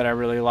one that I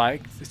really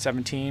like, the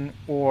 17,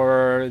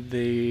 or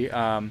the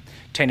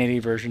 1080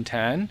 version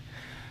 10.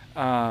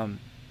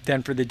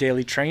 Then for the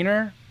Daily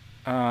Trainer,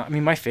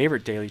 my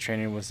favorite Daily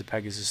Trainer was the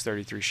Pegasus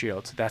 33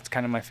 Shield. So that's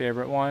kind of my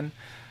favorite one.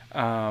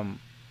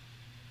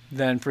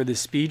 Then for the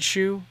Speed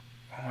Shoe,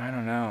 I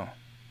don't know.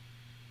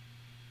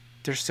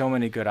 There's so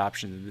many good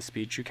options in the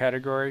Speed Shoe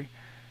category.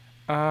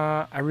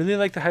 I really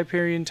like the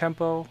Hyperion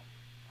Tempo.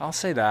 I'll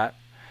say that.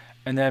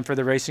 And then for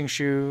the racing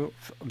shoe,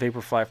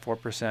 Vaporfly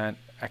 4%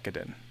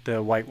 Ekiden,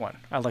 the white one.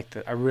 I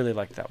really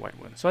like that white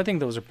one. So I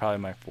think those are probably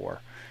my 4.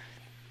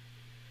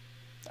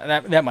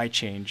 That might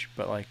change,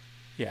 but like,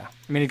 yeah.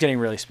 It's getting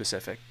really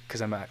specific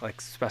because I'm at like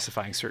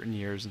specifying certain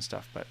years and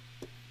stuff. But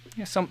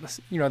yeah,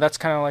 that's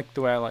kind of like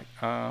the way I like.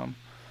 I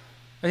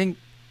think,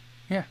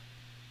 yeah,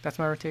 that's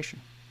my rotation.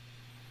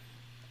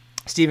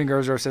 Steven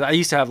Grosdorf says, I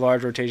used to have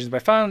large rotations, but I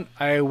found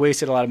I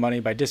wasted a lot of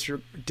money by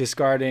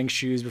discarding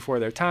shoes before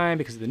their time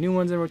because the new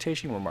ones in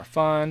rotation were more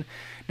fun.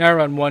 Now I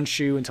run one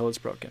shoe until it's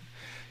broken.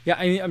 Yeah,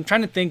 I'm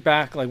trying to think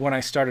back, like when I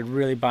started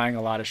really buying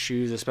a lot of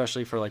shoes,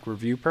 especially for like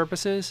review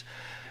purposes.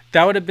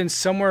 That would have been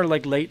somewhere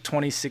like late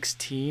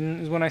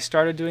 2016 is when I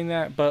started doing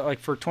that. But like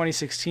for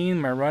 2016,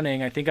 my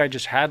running, I think I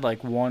just had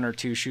like 1 or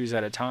 2 shoes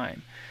at a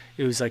time.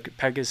 It was like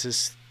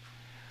Pegasus.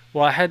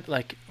 Well, I had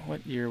like,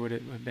 what year would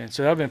it have been?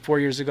 So that would have been 4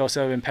 years ago.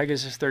 So that would have been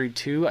Pegasus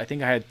 32. I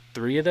think I had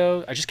 3 of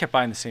those. I just kept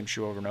buying the same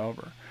shoe over and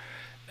over.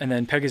 And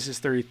then Pegasus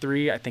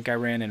 33, I think I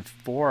ran in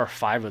 4 or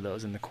 5 of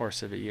those in the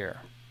course of a year.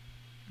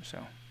 So,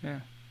 yeah.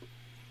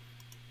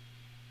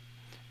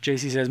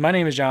 JC says, my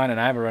name is John and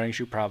I have a running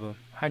shoe problem.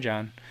 Hi,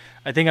 John.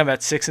 I think I'm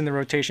at 6 in the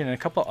rotation and a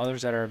couple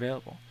others that are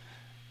available.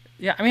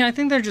 Yeah, I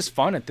think they're just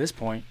fun at this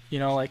point.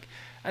 Like,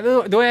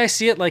 the way I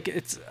see it, like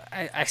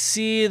I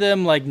see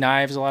them like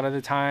knives a lot of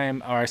the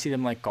time, or I see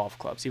them like golf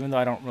clubs, even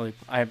though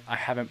I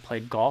haven't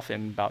played golf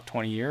in about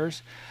 20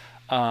 years.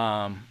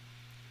 But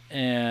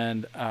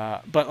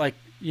like,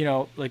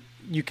 like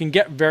you can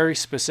get very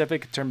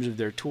specific in terms of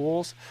their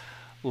tools,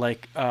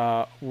 like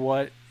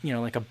what,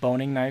 like a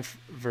boning knife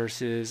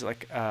versus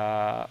like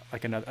a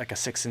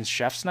 6-inch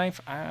chef's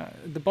knife.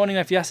 The boning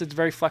knife, yes, it's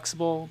very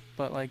flexible,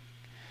 but like,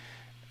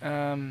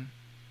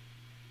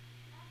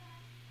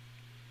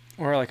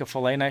 or like a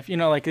fillet knife,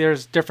 like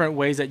there's different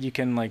ways that you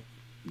can like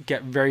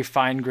get very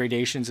fine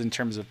gradations in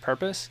terms of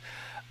purpose.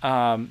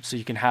 So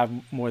you can have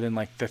more than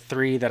like the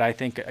 3 that I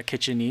think a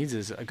kitchen needs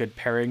is a good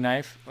paring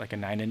knife, like a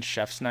 9-inch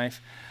chef's knife,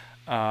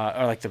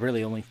 or like the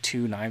really only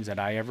 2 knives that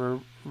I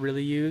ever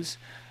really use.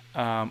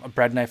 A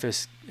bread knife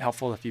is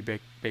helpful if you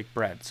bake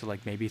bread. So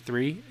like maybe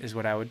 3 is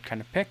what I would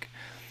kind of pick.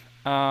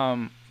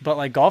 But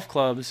like golf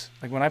clubs,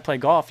 like when I play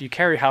golf, you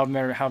carry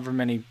however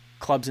many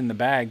clubs in the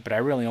bag, but I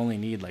really only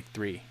need like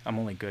 3. I'm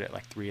only good at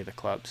like 3 of the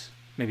clubs,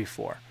 maybe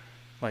 4.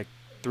 Like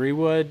 3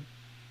 wood,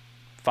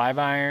 5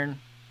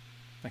 iron,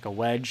 like a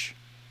wedge,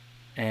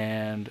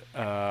 and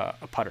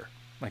a putter.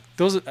 Like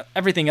those,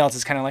 everything else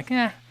is kind of like,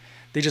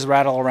 they just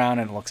rattle around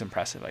and it looks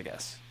impressive, I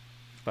guess.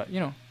 But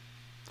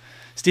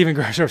Stephen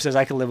Grosdorf says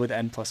I could live with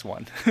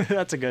N+1.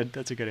 That's a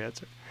good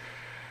answer.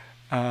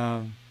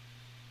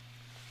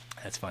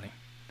 That's funny.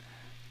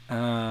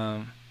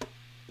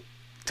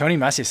 Tony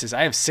Messi says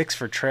I have 6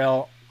 for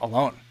trail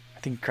alone. I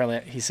think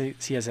currently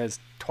he has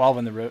 12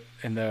 in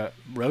the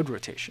road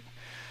rotation.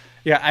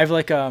 Yeah, I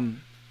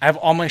have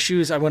all my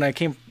shoes. When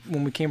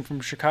we came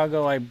from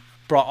Chicago, I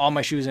brought all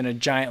my shoes in a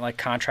giant like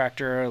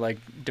contractor like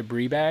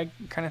debris bag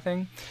kind of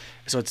thing,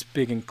 so it's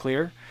big and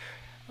clear,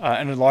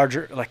 and a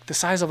larger, like the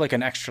size of like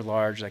an extra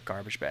large like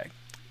garbage bag,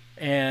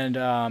 and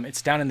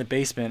it's down in the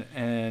basement,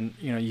 and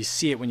you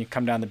see it when you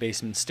come down the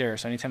basement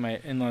stairs. So anytime my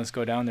in-laws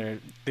go down there,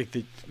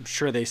 I'm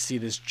sure they see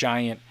this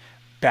giant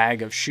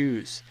bag of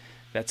shoes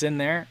that's in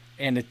there,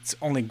 and it's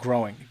only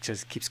growing. It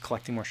just keeps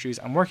collecting more shoes.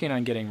 I'm working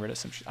on getting rid of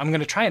some shoes. I'm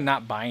gonna try and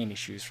not buy any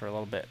shoes for a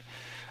little bit,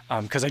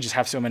 because I just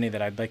have so many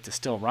that I'd like to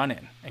still run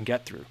in and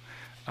get through.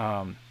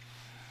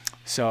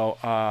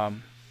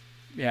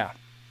 Yeah.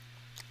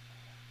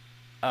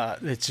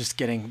 It's just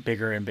getting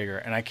bigger and bigger,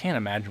 and I can't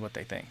imagine what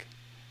they think.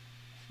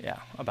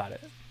 Yeah, about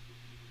it.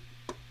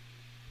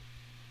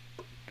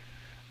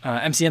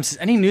 MCM says,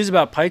 any news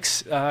about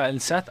Pikes and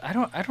Seth? I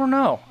don't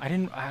know.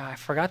 I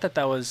forgot that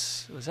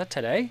was that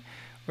today,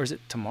 or is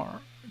it tomorrow?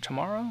 I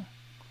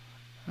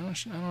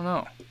don't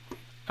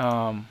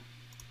know.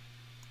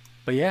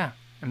 But yeah,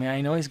 I mean,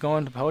 I know he's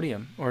going to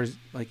podium, or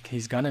like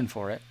he's gunning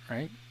for it,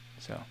 right?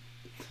 So,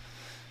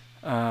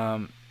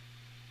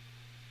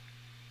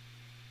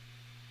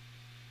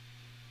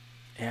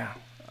 yeah,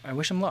 I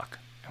wish him luck.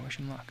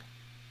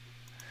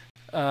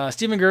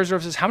 Stephen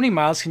Gersdorf says, how many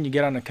miles can you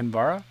get on a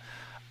Kinvara?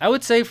 I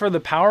would say for the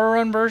power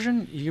run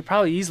version, you could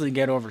probably easily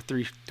get over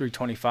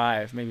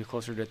 325, maybe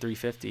closer to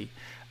 350.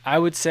 I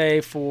would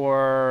say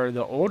for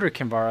the older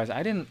Kinvaras,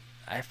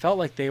 I felt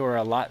like they were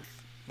a lot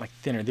like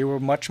thinner. They were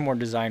much more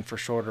designed for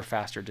shorter,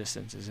 faster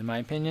distances, in my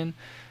opinion.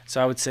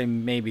 So I would say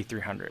maybe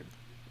 300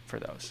 for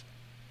those.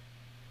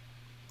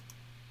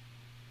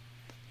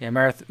 Yeah,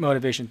 Marathon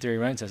Motivation Theory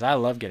Run says, I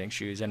love getting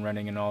shoes and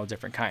running in all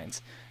different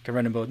kinds. Can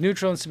run in both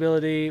neutral and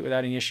stability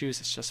without any issues.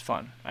 It's just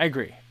fun. I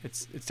agree.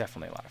 It's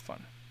definitely a lot of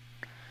fun.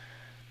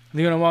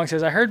 Leona Wong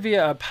says, I heard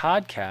via a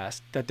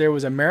podcast that there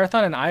was a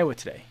marathon in Iowa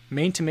today.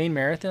 Main-to-main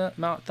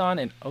marathon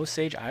in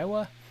Osage,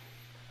 Iowa?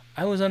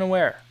 I was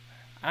unaware.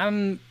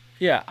 I'm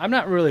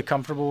not really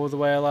comfortable with the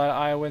way a lot of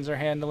Iowans are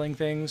handling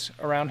things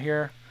around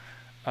here.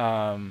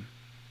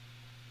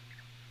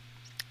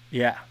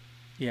 Yeah.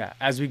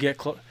 As we get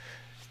close,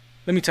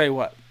 let me tell you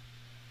what.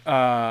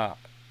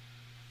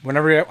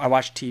 Whenever I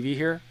watch TV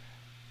here,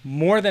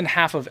 more than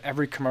half of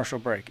every commercial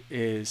break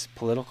is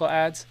political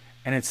ads,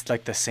 and it's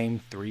like the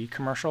same 3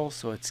 commercials,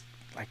 so it's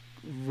like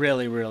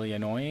really, really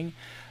annoying.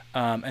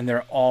 And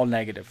they're all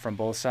negative from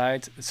both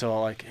sides,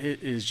 so like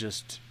it is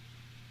just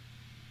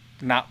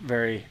not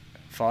very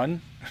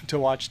fun to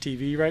watch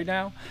TV right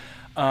now.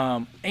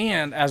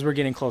 And as we're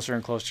getting closer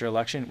and closer to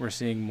election, we're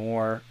seeing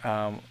more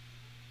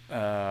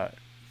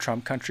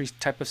Trump country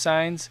type of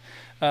signs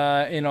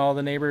in all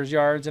the neighbors'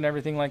 yards and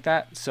everything like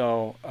that.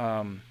 So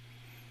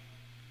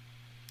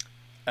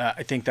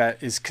I think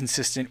that is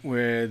consistent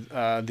with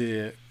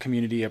the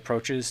community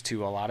approaches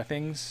to a lot of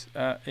things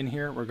in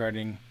here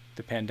regarding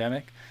the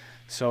pandemic.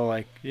 So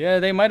like, yeah,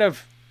 they might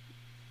have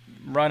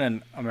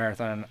run a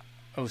marathon in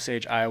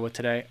Osage, Iowa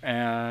today,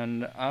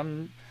 and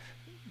I'm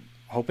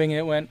hoping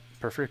it went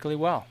perfectly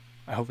well.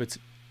 I hope it's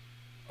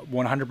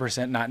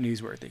 100% not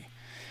newsworthy.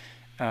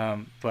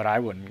 But I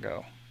wouldn't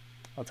go.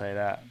 I'll tell you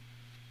that.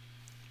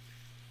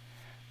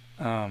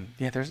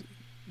 Yeah,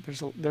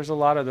 there's a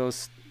lot of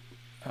those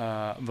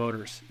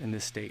voters in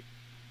this state.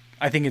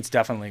 I think it's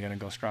definitely going to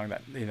go strong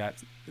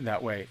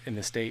that way in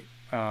the state,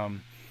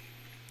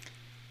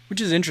 which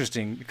is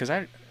interesting because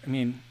I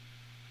mean,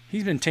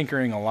 he's been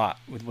tinkering a lot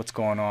with what's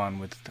going on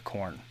with the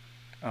corn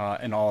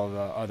and all of the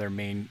other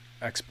main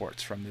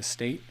exports from this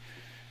state,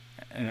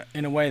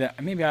 in a way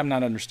that maybe I'm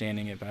not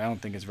understanding it, but I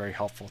don't think it's very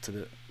helpful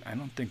I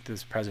don't think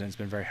this president's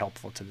been very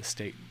helpful to the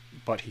state,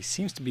 but he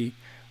seems to be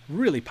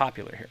really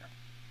popular here.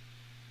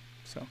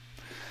 So,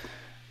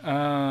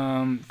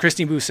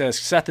 Christine Boo says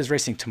Seth is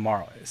racing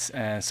tomorrow,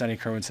 and Sonny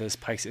Kerwin says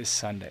Pikes is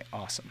Sunday.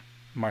 Awesome.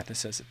 Martha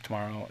says that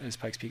tomorrow is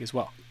Pikes Peak as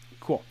well.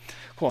 Cool.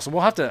 So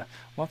we'll have to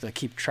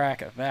keep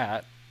track of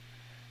that.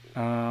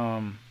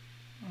 I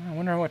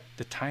wonder what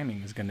the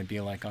timing is going to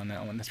be like on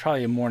that one. That's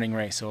probably a morning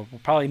race, so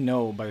we'll probably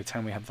know by the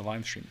time we have the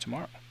live stream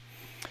tomorrow.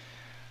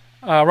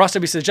 Ross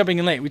W says, jumping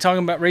in late. We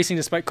talking about racing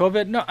despite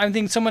COVID? No, I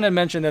think someone had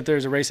mentioned that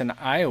there's a race in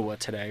Iowa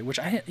today, which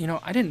I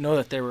didn't know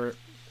that there were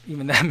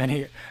even that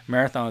many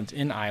marathons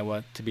in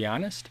Iowa, to be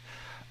honest.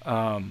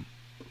 I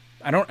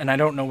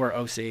don't know where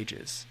Osage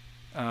is.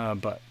 Yeah.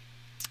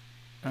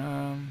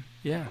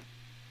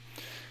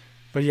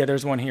 But yeah,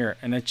 there's one here,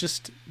 and it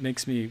just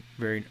makes me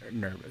very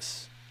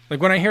nervous.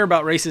 Like when I hear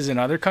about races in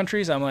other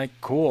countries, I'm like,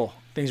 cool,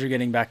 things are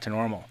getting back to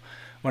normal.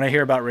 When I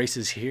hear about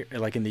races here,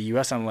 like in the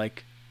U.S., I'm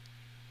like,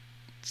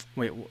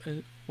 wait,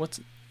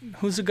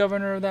 who's the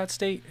governor of that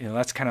state?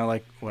 That's kind of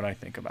like what I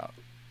think about.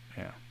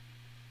 Yeah.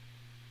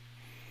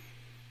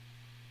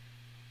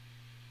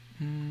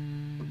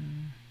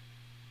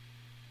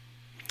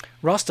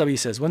 Ross W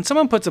says, when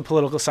someone puts a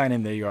political sign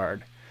in their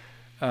yard,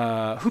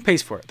 who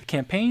pays for it? The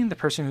campaign? The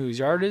person whose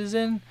yard it is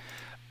in?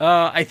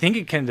 I think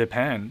it can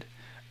depend.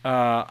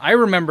 I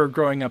remember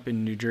growing up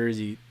in New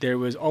Jersey, there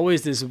was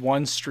always this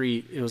one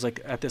street. It was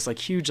like at this like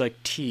huge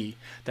like T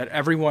that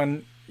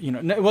everyone,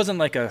 it wasn't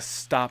like a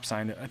stop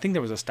sign. I think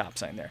there was a stop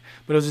sign there,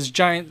 but it was this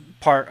giant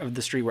part of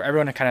the street where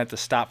everyone kind of had to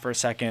stop for a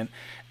second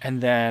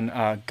and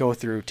then go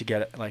through to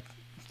get it, like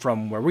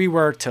from where we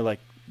were to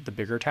like the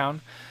bigger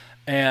town.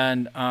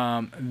 And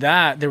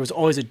that there was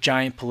always a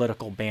giant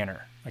political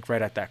banner, like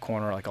right at that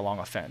corner, like along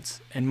a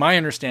fence. And my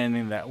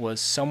understanding that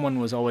was someone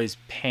was always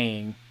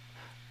paying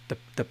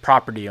the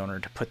property owner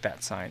to put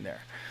that sign there.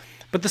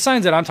 But the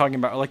signs that I'm talking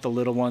about are like the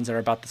little ones that are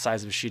about the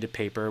size of a sheet of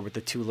paper with the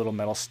two little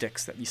metal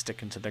sticks that you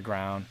stick into the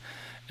ground.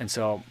 And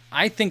so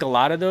I think a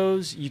lot of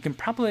those you can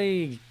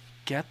probably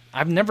get.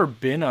 I've never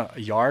been a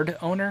yard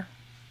owner,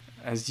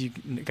 as you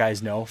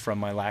guys know from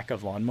my lack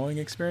of lawn mowing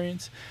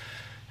experience.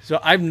 So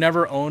I've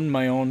never owned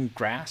my own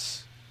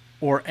grass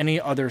or any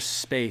other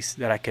space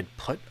that I could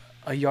put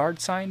a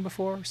yard sign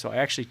before. So I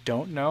actually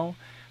don't know.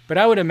 But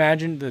I would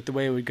imagine that the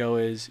way it would go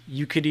is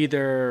you could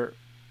either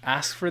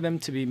ask for them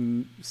to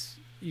be,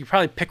 you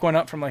probably pick one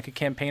up from like a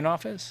campaign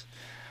office,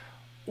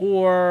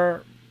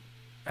 or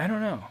I don't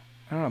know.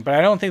 But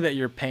I don't think that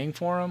you're paying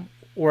for them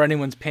or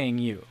anyone's paying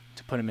you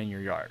to put them in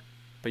your yard.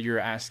 But you're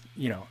asked,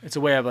 it's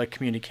a way of like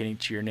communicating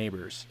to your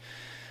neighbors,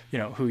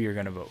 who you're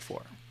going to vote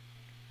for.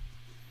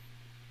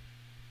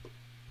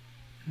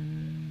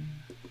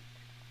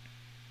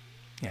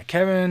 Yeah,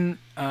 Kevin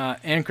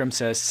Ankrum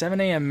says 7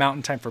 a.m.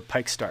 Mountain Time for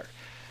Pike start.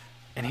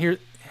 And here,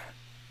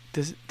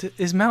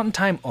 is Mountain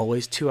Time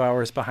always 2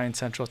 hours behind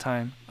Central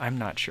Time? I'm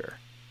not sure.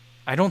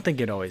 I don't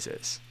think it always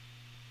is.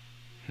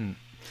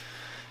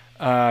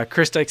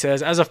 Chris Dyke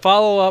says, as a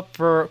follow-up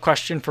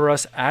question for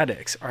us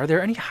addicts, are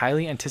there any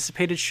highly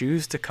anticipated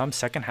shoes to come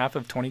second half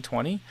of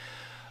 2020?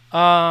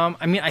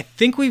 I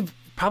think we've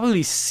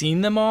probably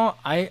seen them all.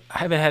 I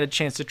haven't had a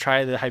chance to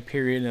try the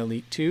Hyperion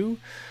Elite 2.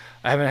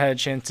 I haven't had a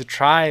chance to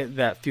try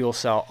that Fuel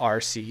Cell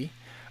RC.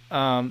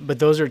 But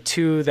those are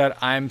two that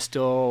I'm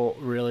still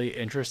really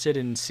interested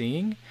in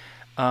seeing.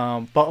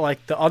 But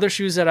like the other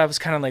shoes that I was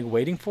kind of like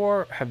waiting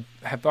for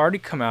have already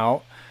come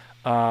out.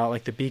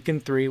 Like the Beacon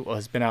 3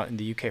 has been out in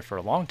the UK for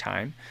a long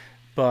time,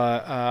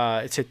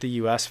 but it's hit the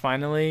US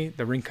finally.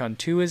 The Rincon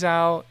 2 is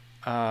out.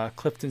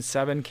 Clifton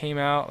 7 came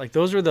out. Like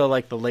those are the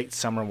late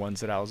summer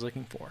ones that I was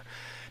looking for.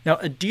 Now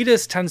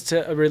Adidas tends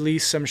to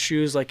release some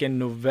shoes like in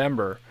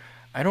November.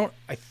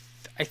 I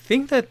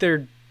think that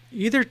they're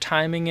either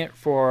timing it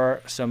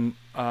for some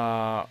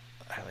I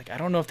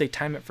don't know if they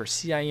time it for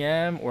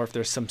CIM or if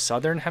there's some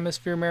Southern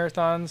Hemisphere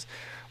marathons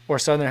or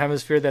Southern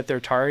Hemisphere that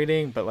they're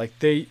targeting, but like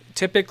they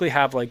typically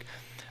have like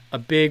a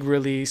big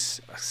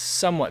release, a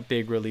somewhat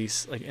big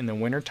release like in the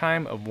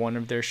wintertime of one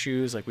of their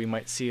shoes. Like we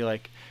might see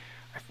like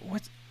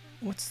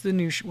what's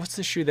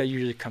the shoe that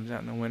usually comes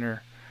out in the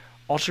winter?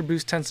 Ultra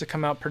Boost tends to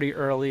come out pretty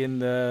early in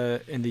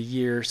the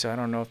year, so I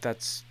don't know if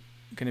that's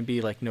going to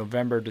be like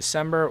November,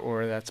 December,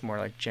 or that's more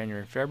like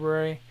January,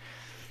 February.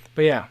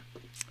 But yeah,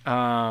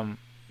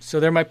 so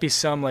there might be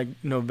some like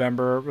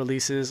November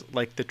releases.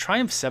 Like the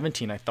Triumph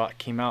 17 I thought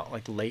came out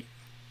like late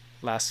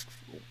last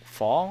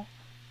fall,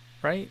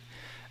 right?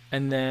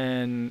 And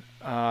then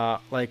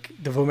like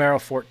the Vomero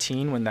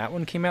 14, when that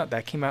one came out,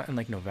 that came out in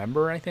like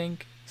November, I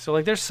think. So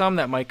like there's some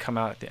that might come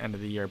out at the end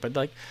of the year, but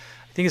like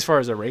I think as far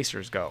as the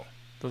racers go,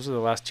 those are the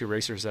last two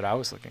racers that I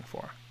was looking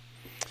for.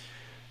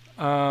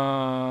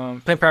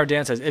 Plant Power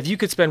Dan says, if you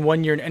could spend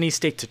 1 year in any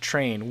state to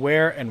train,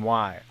 where and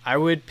why? I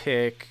would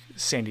pick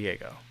San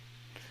Diego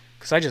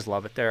because I just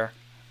love it there.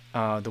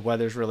 The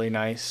weather's really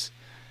nice.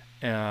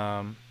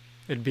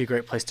 It'd be a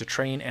great place to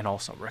train and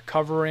also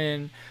recover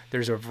in.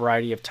 There's a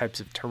variety of types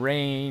of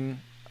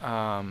terrain.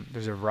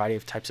 There's a variety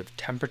of types of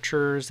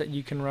temperatures that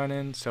you can run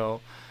in.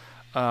 So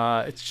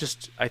it's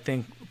just, I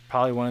think,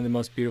 probably one of the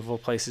most beautiful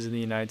places in the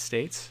United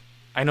States.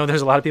 I know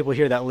there's a lot of people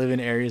here that live in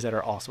areas that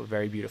are also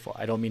very beautiful.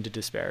 I don't mean to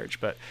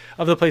disparage, but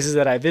of the places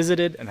that I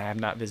visited, and I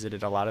have not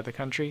visited a lot of the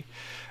country,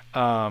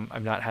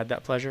 I've not had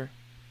that pleasure.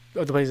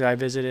 Of the places I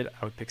visited,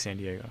 I would pick San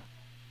Diego.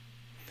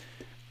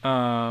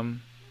 I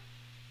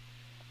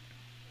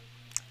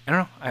don't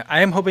know. I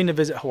am hoping to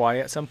visit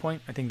Hawaii at some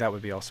point. I think that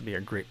would also be a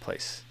great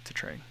place to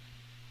train.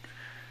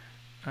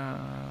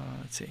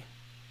 Let's see.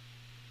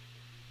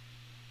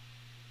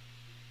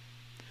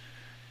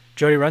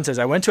 Jody Run says,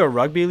 I went to a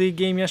rugby league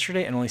game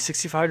yesterday and only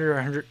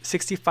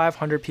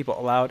 6,500 people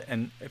allowed,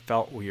 and it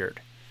felt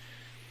weird.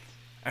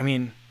 I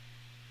mean,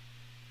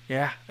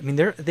 yeah. I mean,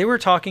 they were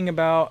talking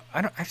about,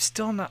 I've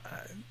still not,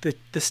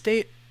 the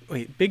state,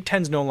 Big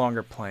Ten's no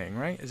longer playing,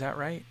 right? Is that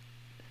right?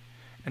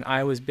 And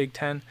Iowa's Big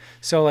Ten.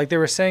 So, like, they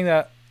were saying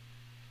that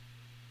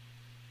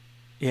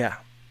Yeah,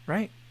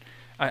 right.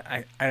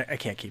 I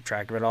can't keep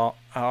track of it all.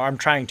 I'm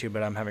trying to,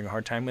 but I'm having a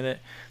hard time with it.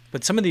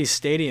 But some of these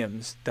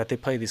stadiums that they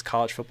play these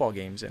college football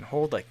games in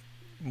hold like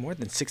more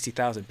than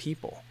 60,000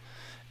 people.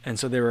 And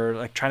so they were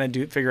like trying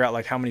to figure out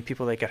like how many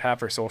people they could have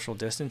for social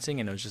distancing,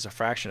 and it was just a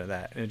fraction of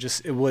that. And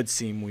it would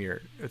seem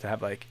weird to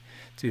have like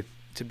to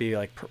be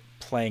like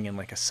playing in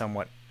like a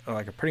somewhat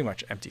like a pretty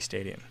much empty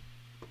stadium.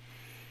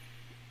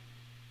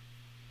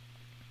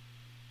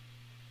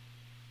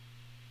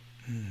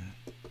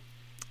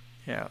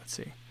 Yeah, let's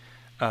see.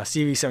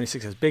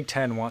 CV76 says Big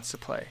Ten wants to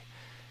play.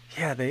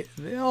 Yeah, they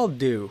all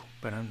do,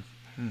 but I'm.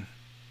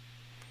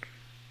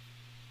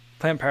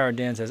 Plant Power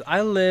Dan says,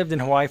 I lived in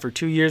Hawaii for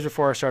 2 years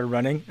before I started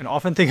running, and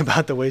often think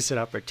about the wasted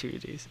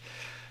opportunities.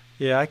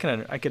 Yeah, I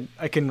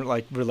can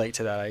like relate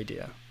to that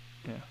idea.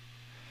 Yeah.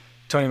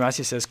 Tony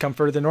Massey says, come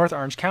further north,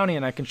 Orange County,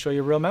 and I can show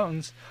you real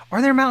mountains.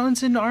 Are there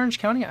mountains in Orange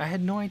County? I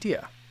had no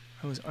idea.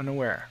 I was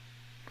unaware.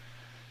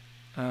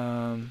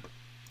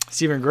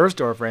 Stephen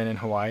Grossdorf ran in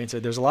Hawaii and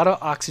said, there's a lot of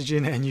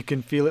oxygen and you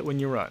can feel it when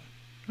you run.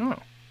 Oh,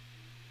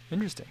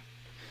 interesting.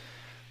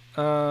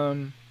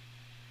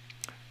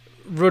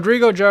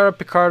 Rodrigo Jara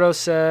Picardo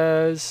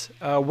says,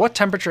 what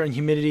temperature and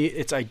humidity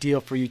it's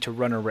ideal for you to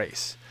run a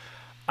race?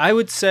 I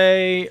would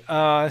say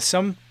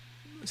some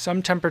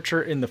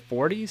temperature in the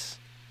 40s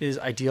is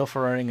ideal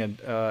for running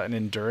an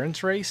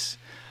endurance race.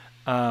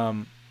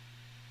 I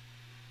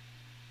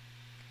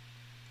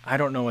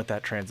don't know what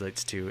that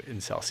translates to in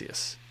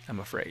Celsius,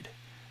 I'm afraid.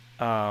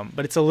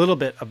 But it's a little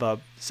bit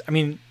above. I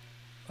mean,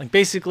 like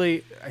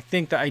basically, I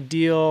think the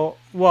ideal,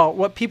 well,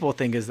 what people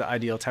think is the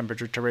ideal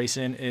temperature to race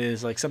in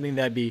is like something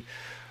that'd be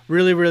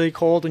really, really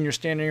cold when you're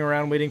standing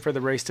around waiting for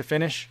the race to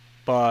finish,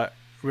 but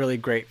really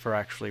great for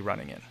actually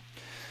running in.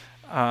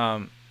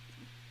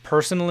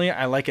 Personally,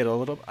 I like it a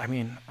little. I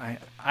mean,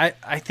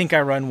 I think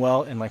I run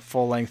well in like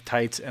full length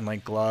tights and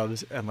like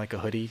gloves and like a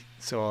hoodie.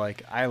 So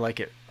like I like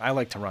it. I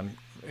like to run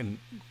in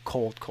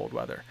cold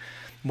weather.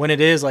 When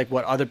it is like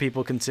what other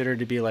people consider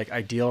to be like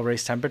ideal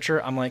race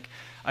temperature, I'm like,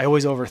 I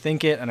always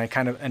overthink it and I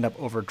kind of end up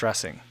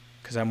overdressing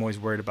because I'm always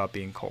worried about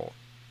being cold.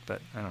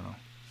 But I don't know.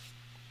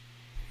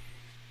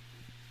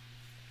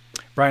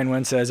 Brian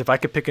Wen says, if I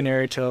could pick an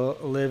area to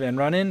live and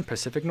run in,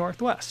 Pacific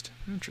Northwest.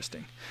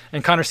 Interesting.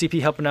 And Connor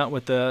CP helping out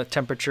with the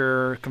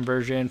temperature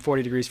conversion.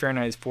 40 degrees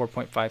Fahrenheit is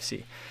 4.5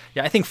 C.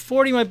 Yeah, I think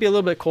 40 might be a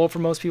little bit cold for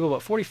most people,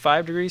 but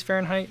 45 degrees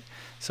Fahrenheit.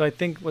 So I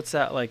think, what's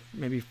that, like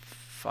maybe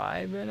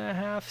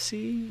 5.5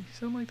 C,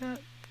 something like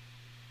that.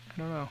 I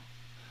don't know.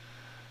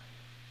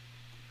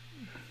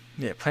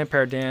 Yeah, Plant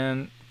Power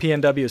Dan,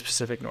 PNW is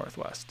Pacific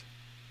Northwest.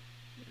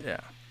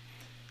 Yeah.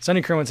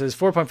 Sunny Kerwin says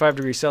 4.5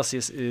 degrees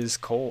Celsius is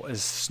cold,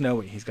 is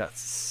snowy. He's got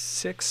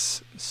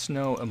 6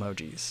 snow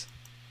emojis.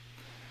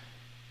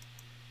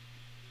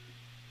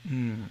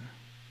 Let's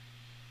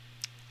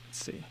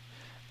see.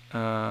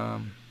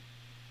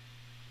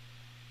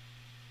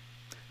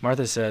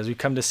 Martha says, we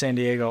come to San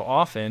Diego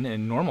often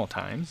in normal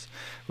times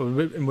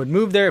and would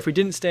move there if we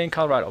didn't stay in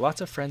Colorado.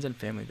 Lots of friends and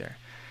family there.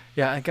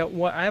 Yeah,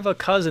 I have a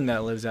cousin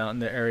that lives out in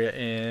the area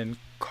in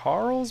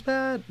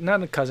Carlsbad.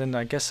 Not a cousin,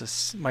 I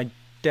guess my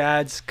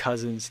dad's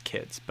cousin's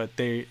kids, but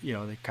they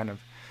kind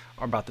of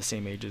are about the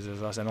same ages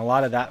as us. And a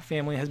lot of that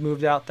family has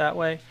moved out that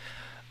way.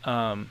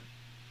 They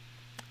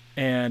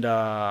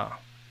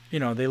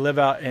live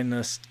out in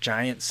this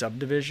giant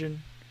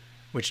subdivision,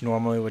 which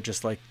normally would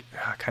just like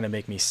kind of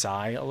make me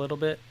sigh a little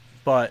bit.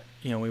 But,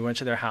 we went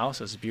to their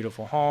house. It was a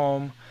beautiful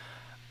home.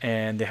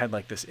 And they had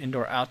like this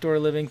indoor-outdoor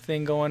living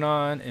thing going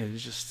on. And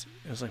it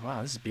was like,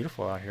 wow, this is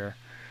beautiful out here.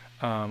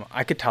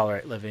 I could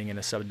tolerate living in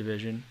a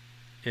subdivision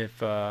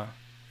if, I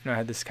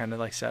had this kind of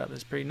like setup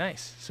that's pretty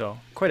nice. So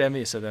quite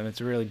envious of them.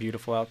 It's really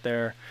beautiful out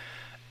there.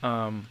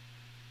 Yeah.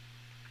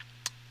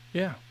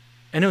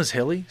 And it was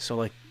hilly. So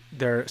like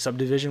their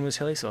subdivision was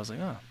hilly. So I was like,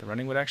 oh, the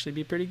running would actually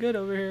be pretty good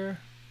over here.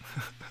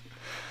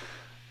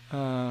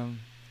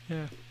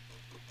 Yeah.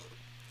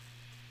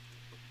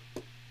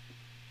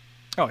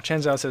 Oh,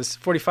 Chen Zhao says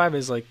 45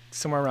 is like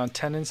somewhere around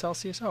 10 in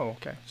Celsius. Oh,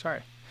 okay.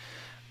 Sorry.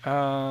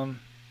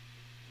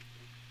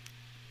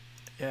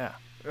 Yeah.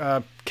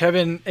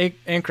 Kevin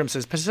Ankrum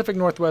says Pacific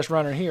Northwest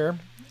runner here,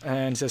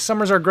 and says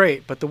summers are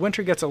great, but the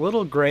winter gets a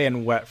little gray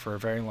and wet for a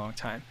very long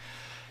time.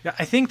 Yeah,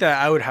 I think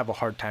that I would have a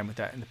hard time with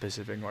that in the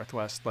Pacific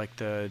Northwest, like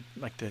the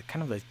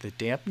kind of like the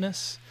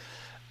dampness.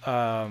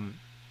 I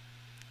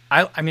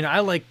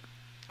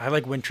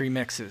like wintry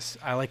mixes.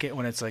 I like it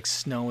when it's like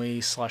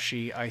snowy,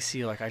 slushy,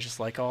 icy. Like I just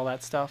like all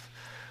that stuff.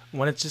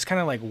 When it's just kind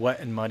of like wet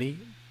and muddy,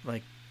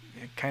 like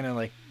it kind of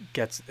like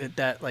gets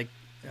that like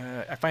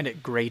I find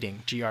it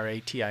grating.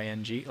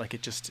 Grating. Like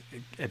it just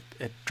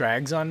it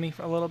drags on me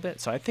for a little bit.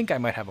 So I think I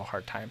might have a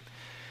hard time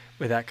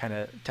with that kind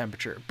of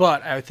temperature.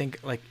 But I would think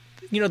like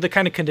the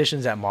kind of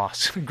conditions that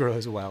moss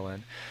grows well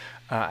in.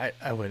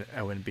 I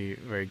wouldn't be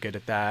very good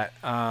at that.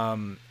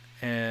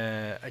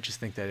 And I just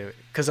think that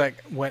because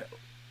like when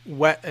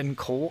wet and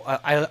cold,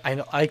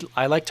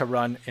 I like to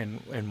run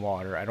in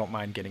water. I don't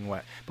mind getting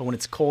wet, but when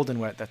it's cold and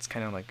wet, that's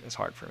kind of like it's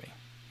hard for me.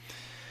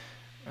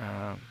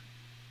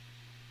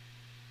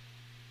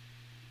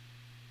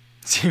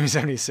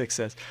 Steven76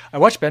 says, I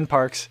watched Ben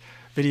Park's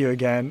video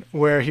again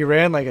where he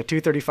ran like a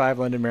 2:35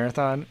 London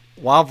Marathon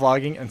while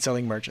vlogging and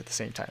selling merch at the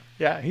same time.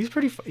 Yeah,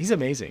 he's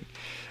amazing.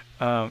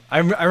 I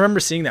remember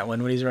seeing that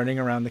one when he's running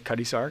around the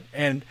Cutty Sark.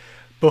 And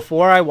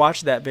before I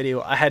watched that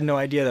video, I had no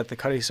idea that the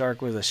Cutty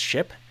Sark was a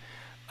ship.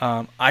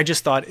 I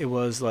just thought it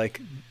was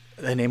like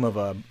the name of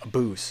a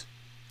booze.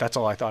 That's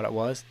all I thought it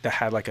was, that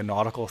had like a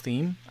nautical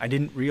theme. I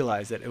didn't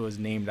realize that it was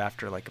named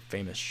after like a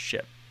famous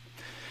ship.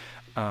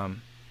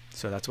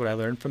 So that's what I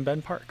learned from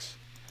Ben Parks.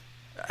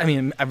 I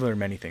mean, I've learned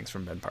many things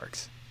from Ben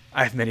Parks.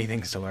 I have many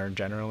things to learn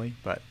generally,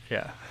 but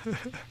yeah.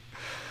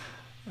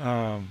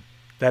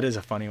 That is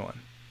a funny one.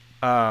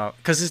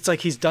 Because it's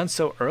like he's done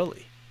so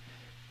early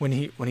when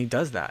he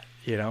does that,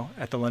 you know,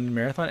 at the London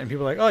Marathon. And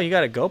people are like, oh, you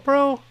got a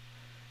GoPro?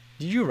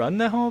 Did you run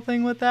the whole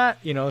thing with that?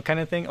 You know, kind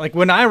of thing. Like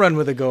when I run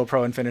with a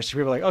GoPro and finish,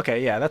 people are like,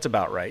 okay, yeah, that's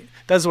about right.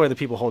 That's where the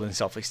people holding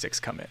selfie sticks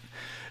come in,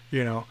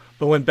 you know.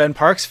 But when Ben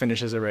Parks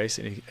finishes a race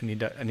and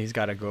he's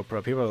got a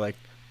GoPro, people are like,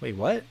 wait,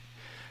 what?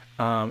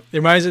 It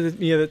reminds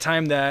me of the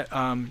time that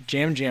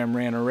Jam Jam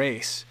ran a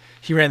race.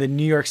 He ran the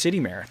New York City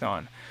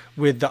Marathon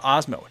with the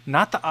Osmo,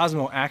 not the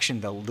Osmo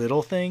Action, the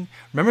little thing.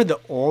 Remember the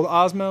old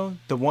Osmo,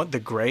 the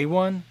gray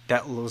one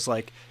that was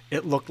like,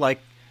 it looked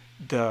like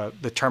the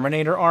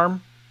Terminator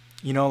arm.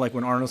 You know, like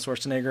when Arnold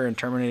Schwarzenegger in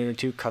Terminator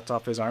 2 cuts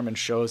off his arm and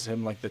shows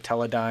him like the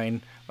Teledyne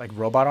like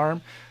robot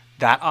arm.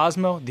 That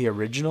Osmo, the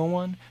original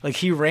one, like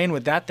he ran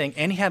with that thing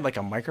and he had like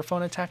a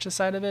microphone attached to the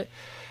side of it.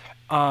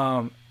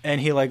 And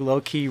he like low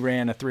key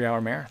ran a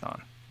 3-hour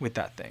marathon with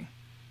that thing.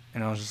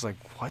 And I was just like,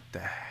 what the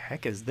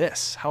heck is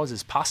this? How is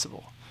this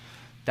possible?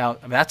 Now,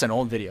 I mean, that's an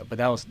old video, but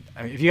that was,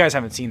 I mean, if you guys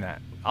haven't seen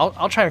that,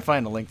 I'll try and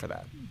find a link for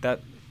that.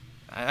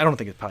 I don't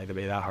think it's probably going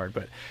to be that hard,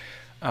 but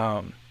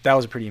that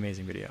was a pretty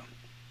amazing video.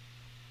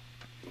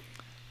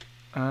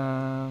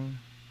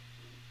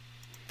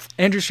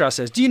 Andrew Strauss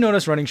says, do you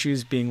notice running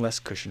shoes being less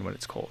cushioned when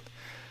it's cold?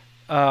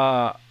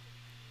 I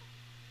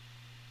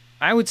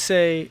would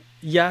say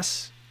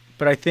yes,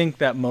 but I think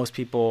that most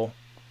people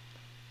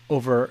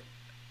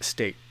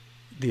overstate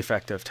the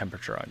effect of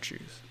temperature on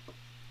shoes.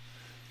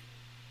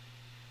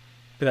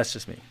 But that's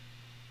just me.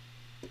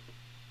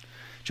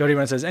 Jody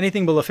Run says,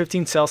 anything below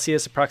 15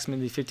 Celsius,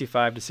 approximately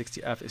 55 to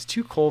 60 F, is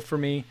too cold for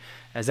me,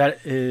 as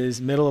that is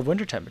middle of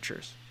winter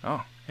temperatures.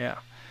 Oh, yeah.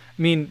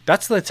 I mean,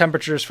 that's the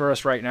temperatures for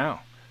us right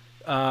now.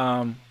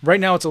 Right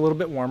now it's a little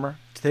bit warmer.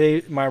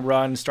 Today my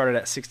run started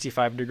at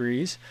 65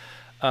 degrees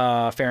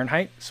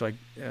Fahrenheit, so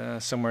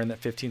somewhere in that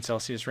 15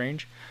 Celsius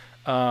range,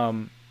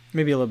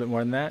 maybe a little bit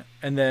more than that.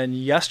 And then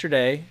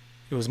yesterday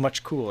it was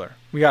much cooler.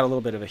 We got a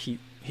little bit of a heat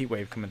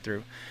wave coming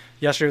through.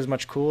 Yesterday was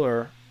much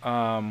cooler.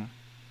 The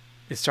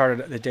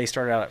day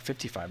started out at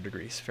 55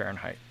 degrees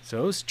Fahrenheit,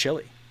 so it was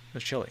chilly.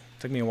 It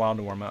took me a while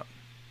to warm up.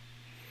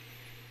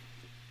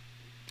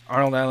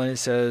 Arnold Allen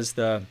says,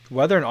 the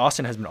weather in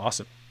Austin has been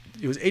awesome.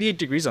 It was 88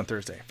 degrees on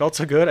Thursday. Felt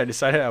so good, I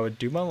decided I would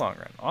do my long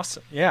run.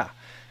 Awesome. Yeah.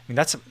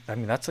 I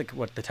mean, that's like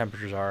what the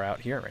temperatures are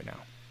out here right now.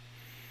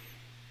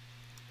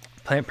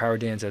 Plant Power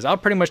Dan says, I'll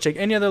pretty much take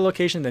any other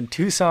location than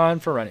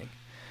Tucson for running.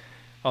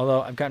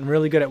 Although I've gotten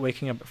really good at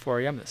waking up at 4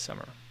 a.m. this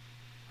summer.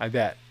 I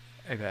bet.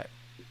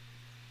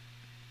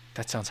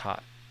 That sounds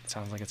hot. It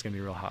sounds like it's going to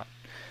be real hot.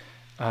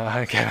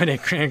 Kevin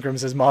Ingram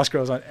says, moss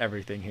grows on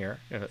everything here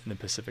in the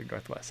Pacific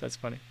Northwest. That's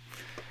funny.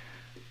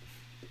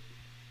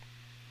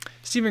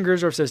 Steven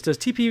Gersdorf says, does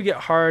TPU get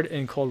hard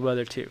in cold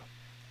weather too?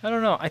 I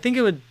don't know. I think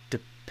it would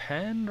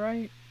depend,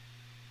 right?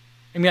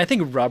 I mean, I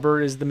think rubber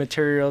is the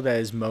material that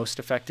is most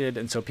affected.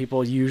 And so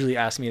people usually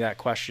ask me that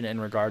question in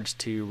regards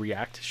to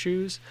React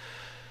shoes.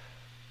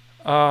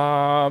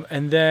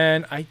 And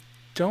then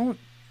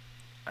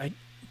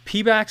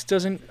Pebax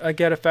doesn't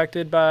get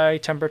affected by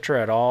temperature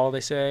at all,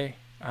 they say.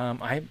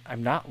 I've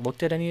not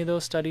looked at any of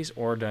those studies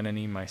or done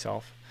any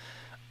myself.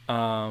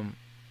 Yeah,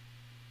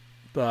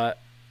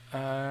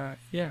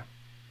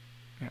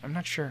 I'm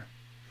not sure.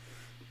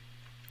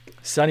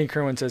 Sonny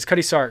Kerwin says,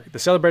 Cutty Sark, the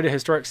celebrated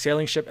historic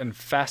sailing ship and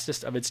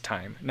fastest of its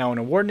time. Now an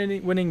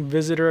award-winning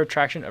visitor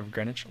attraction of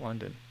Greenwich,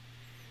 London.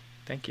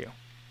 Thank you.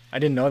 I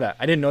didn't know that.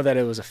 I didn't know that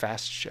it was a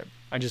fast ship.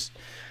 I just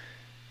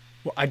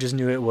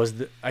knew it was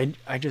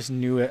I just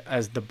knew it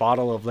as the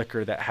bottle of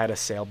liquor that had a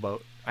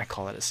sailboat. I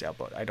call it a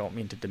sailboat. I don't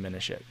mean to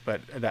diminish it,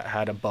 but that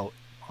had a boat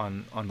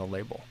on the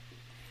label.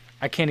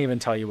 I can't even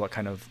tell you what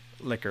kind of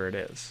liquor it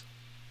is,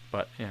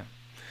 but yeah.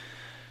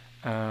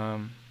 Yeah.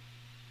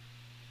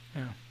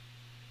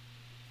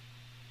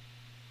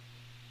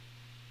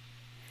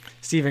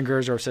 Steven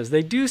Gersdorf says,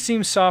 they do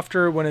seem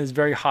softer when it's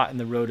very hot and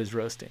the road is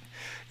roasting.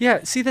 Yeah,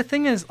 see, the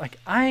thing is, like,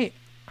 I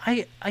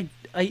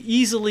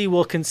easily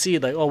will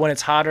concede, like, oh, when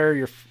it's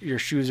hotter, your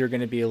shoes are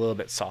going to be a little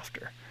bit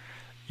softer,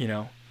 you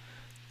know?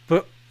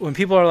 But when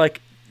people are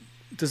like,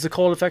 does the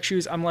cold affect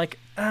shoes? I'm like,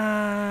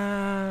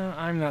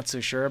 I'm not so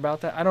sure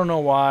about that. I don't know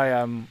why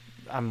I'm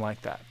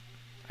like that.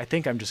 I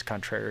think I'm just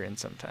contrarian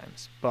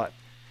sometimes, but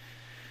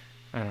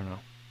I don't know.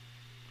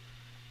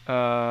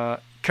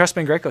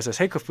 Crespin Greco says,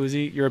 hey,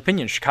 Kofuzi, your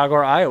opinion, Chicago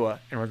or Iowa,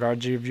 in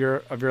regards to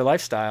your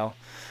lifestyle?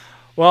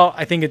 Well,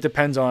 I think it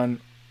depends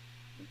on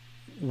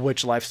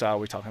which lifestyle are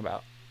we talking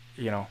about?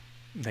 You know,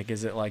 like,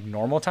 is it like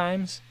normal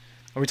times?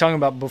 Are we talking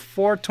about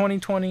before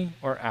 2020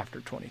 or after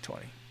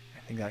 2020? I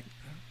think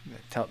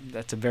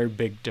that's a very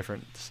big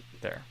difference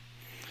there.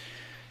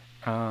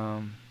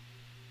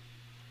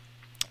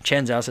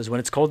 Chan Zhao says,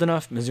 when it's cold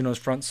enough, Mizuno's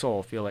front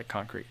sole feel like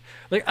concrete.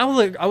 Like, I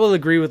will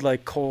agree with,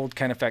 like, cold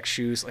can affect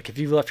shoes. Like, if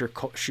you left your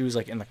shoes,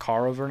 like, in the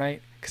car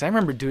overnight, because I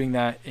remember doing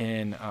that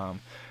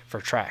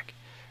for track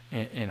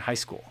in high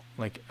school.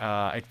 Like,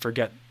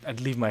 I'd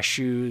leave my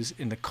shoes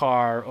in the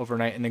car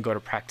overnight and then go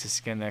to practice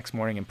again the next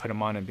morning and put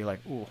them on and be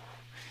like, ooh,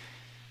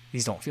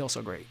 these don't feel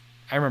so great.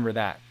 I remember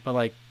that. But,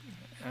 like,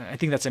 I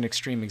think that's an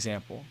extreme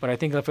example. But I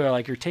think if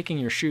you're taking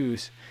your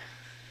shoes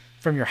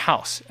from your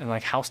house and,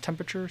 like, house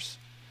temperatures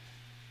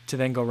to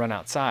then go run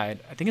outside,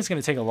 I think it's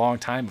going to take a long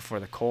time before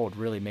the cold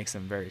really makes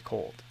them very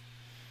cold.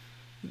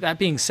 That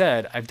being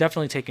said, I've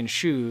definitely taken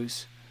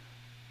shoes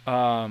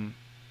and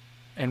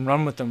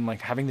run with them,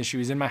 like having the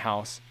shoes in my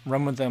house,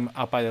 run with them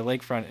out by the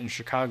lakefront in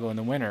Chicago in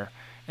the winter,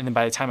 and then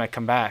by the time I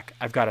come back,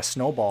 I've got a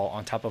snowball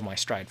on top of my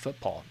Stride foot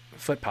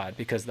pod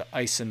because the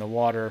ice and the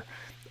water,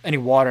 any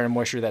water and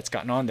moisture that's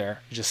gotten on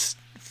there just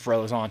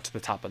froze onto the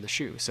top of the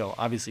shoe. So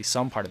obviously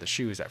some part of the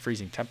shoe is at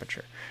freezing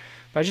temperature.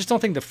 But I just don't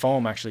think the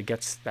foam actually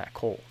gets that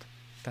cold.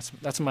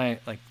 That's my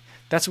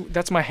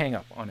hang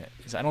up on it,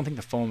 is I don't think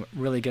the foam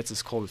really gets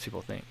as cold as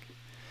people think.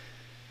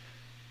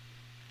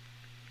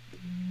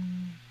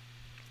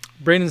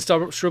 Brandon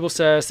Struble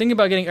says, thinking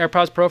about getting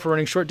AirPods Pro for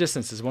running short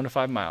distances, 1 to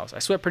 5 miles. I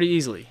sweat pretty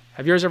easily.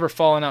 Have yours ever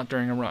fallen out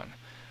during a run?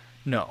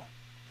 No,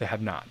 they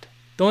have not.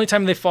 The only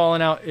time they've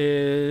fallen out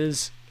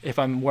is if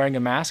I'm wearing a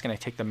mask and I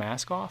take the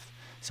mask off.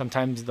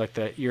 Sometimes, like,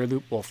 the ear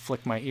loop will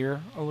flick my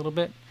ear a little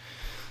bit.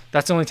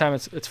 That's the only time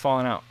it's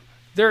fallen out.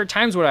 There are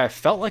times where I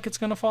felt like it's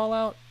going to fall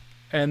out.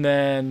 And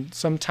then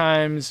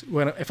sometimes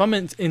if I'm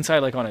inside,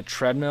 like on a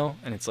treadmill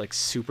and it's like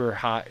super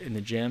hot in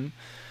the gym,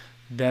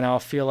 then I'll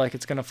feel like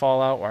it's going to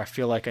fall out, or I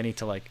feel like I need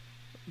to, like,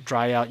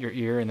 dry out your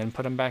ear and then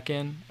put them back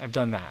in. I've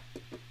done that.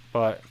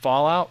 But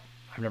fallout,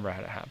 I've never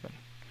had it happen.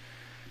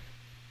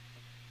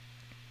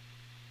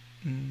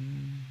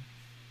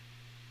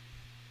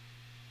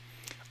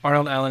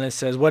 Arnold Allen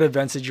says, what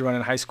events did you run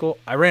in high school?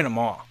 I ran them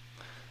all.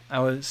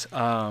 I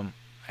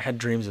had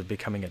dreams of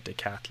becoming a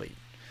decathlete,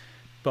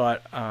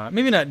 but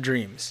maybe not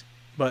dreams,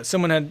 but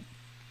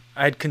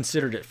I had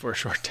considered it for a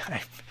short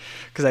time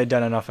because I had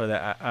done enough of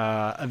the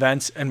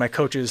events, and my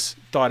coaches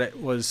thought it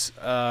was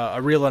a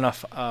real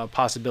enough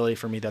possibility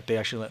for me that they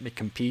actually let me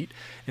compete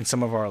in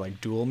some of our,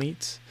 like, dual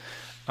meets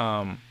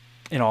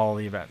in all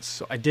the events.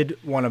 So I did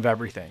one of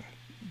everything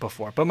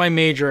before, but my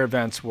major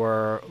events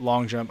were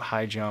long jump,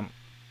 high jump,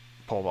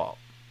 pole vault.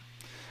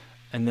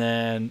 And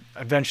then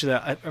eventually,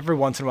 every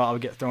once in a while, I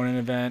would get thrown in an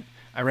event.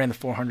 I ran the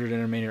 400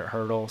 intermediate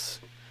hurdles.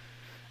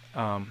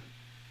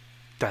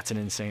 That's an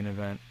insane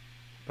event.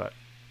 But,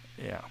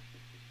 yeah.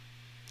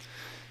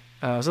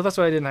 So that's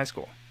what I did in high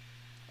school.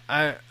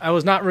 I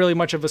was not really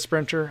much of a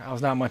sprinter. I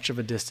was not much of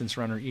a distance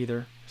runner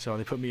either. So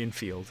they put me in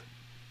field,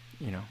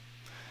 you know.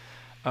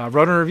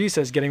 Rodent Review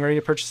says, getting ready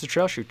to purchase a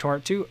trail shoe,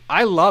 Torrent 2.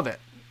 I love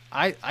it.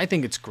 I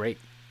think it's great.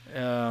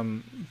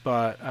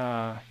 But,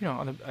 you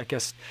know, I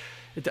guess...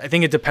 I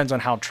think it depends on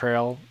how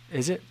trail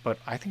is it, but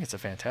I think it's a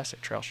fantastic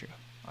trail shoe.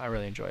 I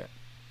really enjoy it.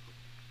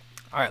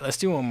 All right, let's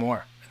do one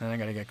more, and then I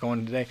got to get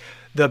going today.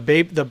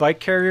 The bike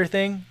carrier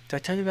thing, did I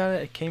tell you about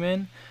it? It came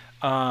in.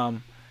 I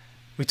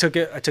took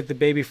the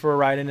baby for a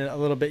ride in it a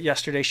little bit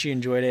yesterday. She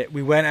enjoyed it.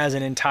 We went as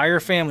an entire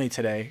family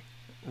today,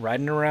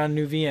 riding around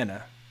New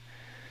Vienna.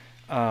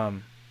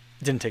 It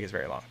didn't take us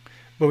very long,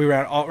 but we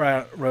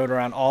rode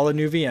around all of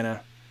New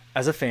Vienna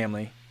as a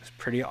family. It was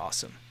pretty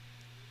awesome.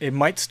 It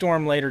might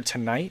storm later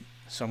tonight.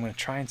 So I'm going to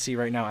try and see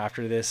right now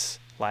after this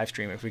live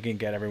stream if we can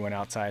get everyone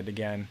outside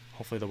again.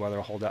 Hopefully the weather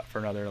will hold up for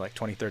another like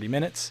 20, 30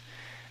 minutes.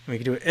 And we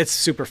can do it. It's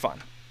super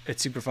fun.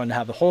 It's super fun to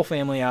have the whole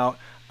family out.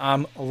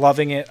 I'm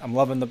loving it. I'm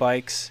loving the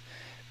bikes.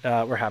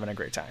 We're having a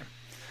great time.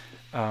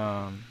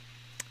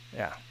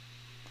 Yeah.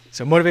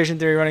 So Motivation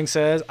Theory Running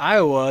says, I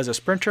was a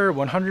sprinter,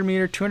 100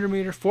 meter, 200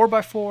 meter,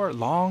 4x4,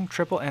 long,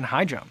 triple, and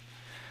high jump.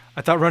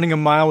 I thought running a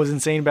mile was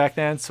insane back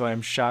then, so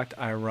I'm shocked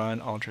I run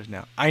ultras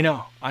now. I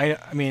know. I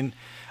mean...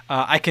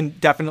 I can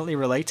definitely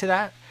relate to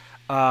that.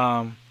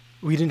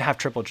 We didn't have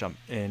triple jump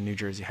in New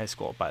Jersey high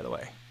school, by the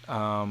way.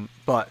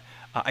 But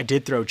I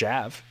did throw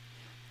jav.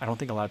 I don't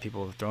think a lot of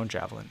people have thrown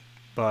javelin.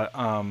 But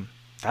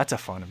that's a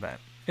fun event.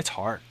 It's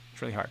hard.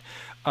 It's really hard.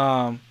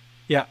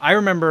 Yeah, I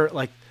remember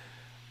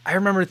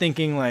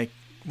thinking, like,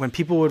 when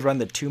people would run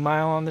the 2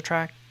 mile on the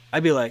track,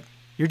 I'd be like,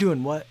 you're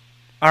doing what?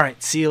 All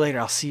right, see you later.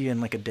 I'll see you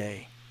in like a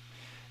day.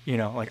 You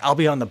know, like, I'll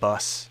be on the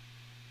bus.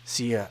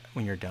 See ya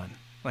when you're done.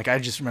 Like, I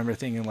just remember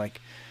thinking,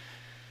 like,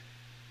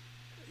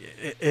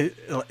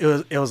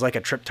 it was like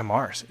a trip to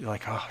Mars.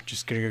 Like, oh,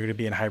 just going to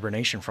be in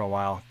hibernation for a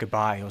while.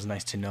 Goodbye. It was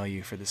nice to know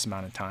you for this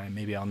amount of time.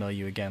 Maybe I'll know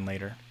you again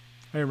later.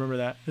 I remember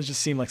that. It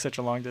just seemed like such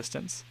a long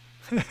distance.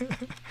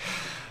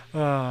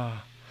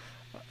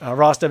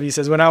 Ross W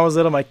says, when I was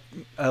a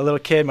little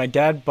kid, my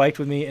dad biked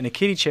with me in a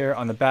kiddie chair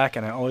on the back,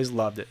 and I always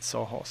loved it.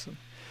 So wholesome.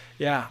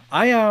 Yeah,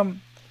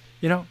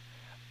 You know,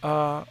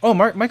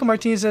 Michael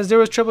Martinez says there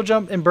was triple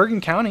jump in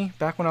Bergen County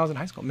back when I was in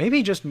high school.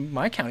 Maybe just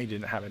my county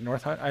didn't have it.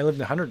 I lived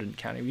in Hunterdon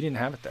County. We didn't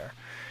have it there.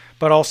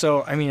 But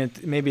also, I mean,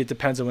 maybe it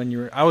depends on when you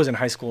were. I was in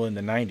high school in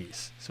the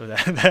 90s, so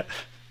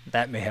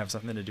that may have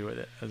something to do with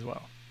it as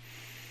well.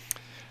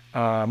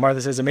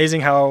 Martha says,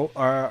 amazing how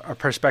our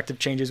perspective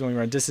changes when we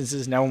run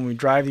distances. Now when we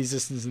drive these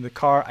distances in the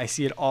car, I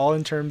see it all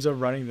in terms of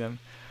running them.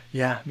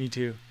 Yeah, me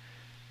too.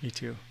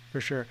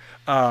 For sure.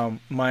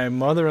 My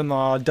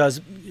mother-in-law does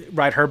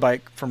ride her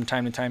bike from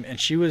time to time, and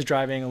she was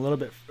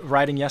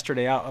riding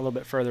yesterday out a little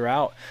bit further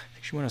out. I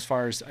think she went as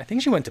far as, I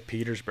think she went to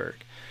Petersburg,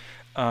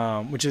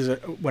 which is,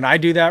 when I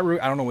do that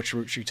route, I don't know which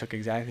route she took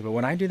exactly, but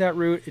when I do that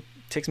route, it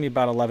takes me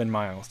about 11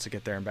 miles to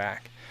get there and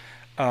back.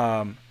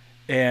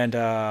 And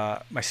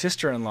my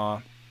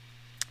sister-in-law,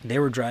 they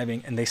were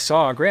driving, and they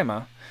saw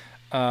Grandma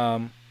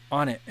on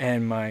it,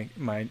 and my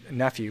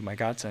nephew, my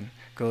godson,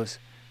 goes,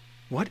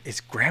 what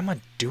is Grandma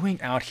doing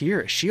out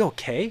here? Is she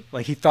okay?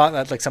 Like, he thought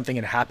that like something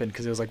had happened,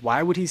 because it was like,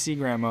 why would he see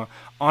Grandma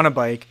on a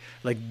bike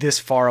like this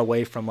far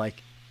away from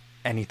like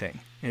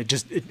anything? It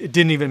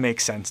didn't even make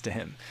sense to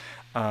him.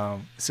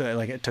 So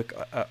like it took.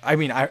 I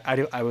mean,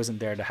 I wasn't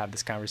there to have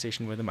this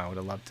conversation with him. I would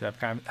have loved to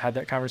have had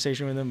that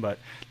conversation with him, but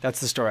that's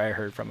the story I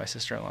heard from my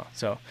sister-in-law.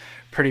 So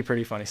pretty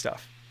funny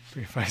stuff.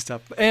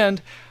 And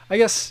I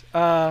guess.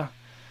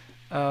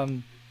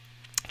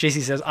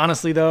 JC says,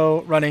 honestly,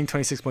 though, running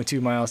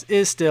 26.2 miles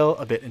is still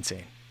a bit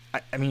insane.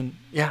 I mean,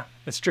 yeah,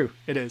 that's true.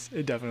 It is.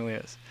 It definitely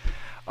is.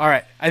 All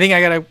right. I think I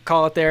got to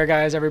call it there,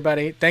 guys,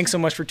 everybody. Thanks so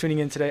much for tuning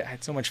in today. I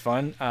had so much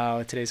fun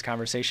with today's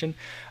conversation.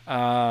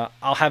 I'll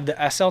have the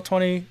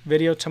SL20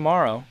 video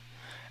tomorrow,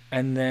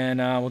 and then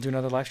we'll do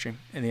another live stream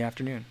in the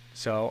afternoon.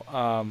 So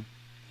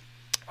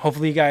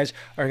hopefully you guys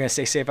are going to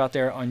stay safe out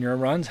there on your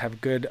runs. Have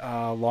good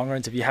long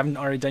runs. If you haven't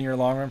already done your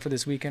long run for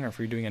this weekend, or if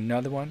you're doing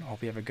another one, I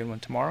hope you have a good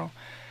one tomorrow.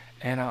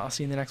 And I'll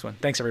see you in the next one.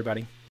 Thanks, everybody.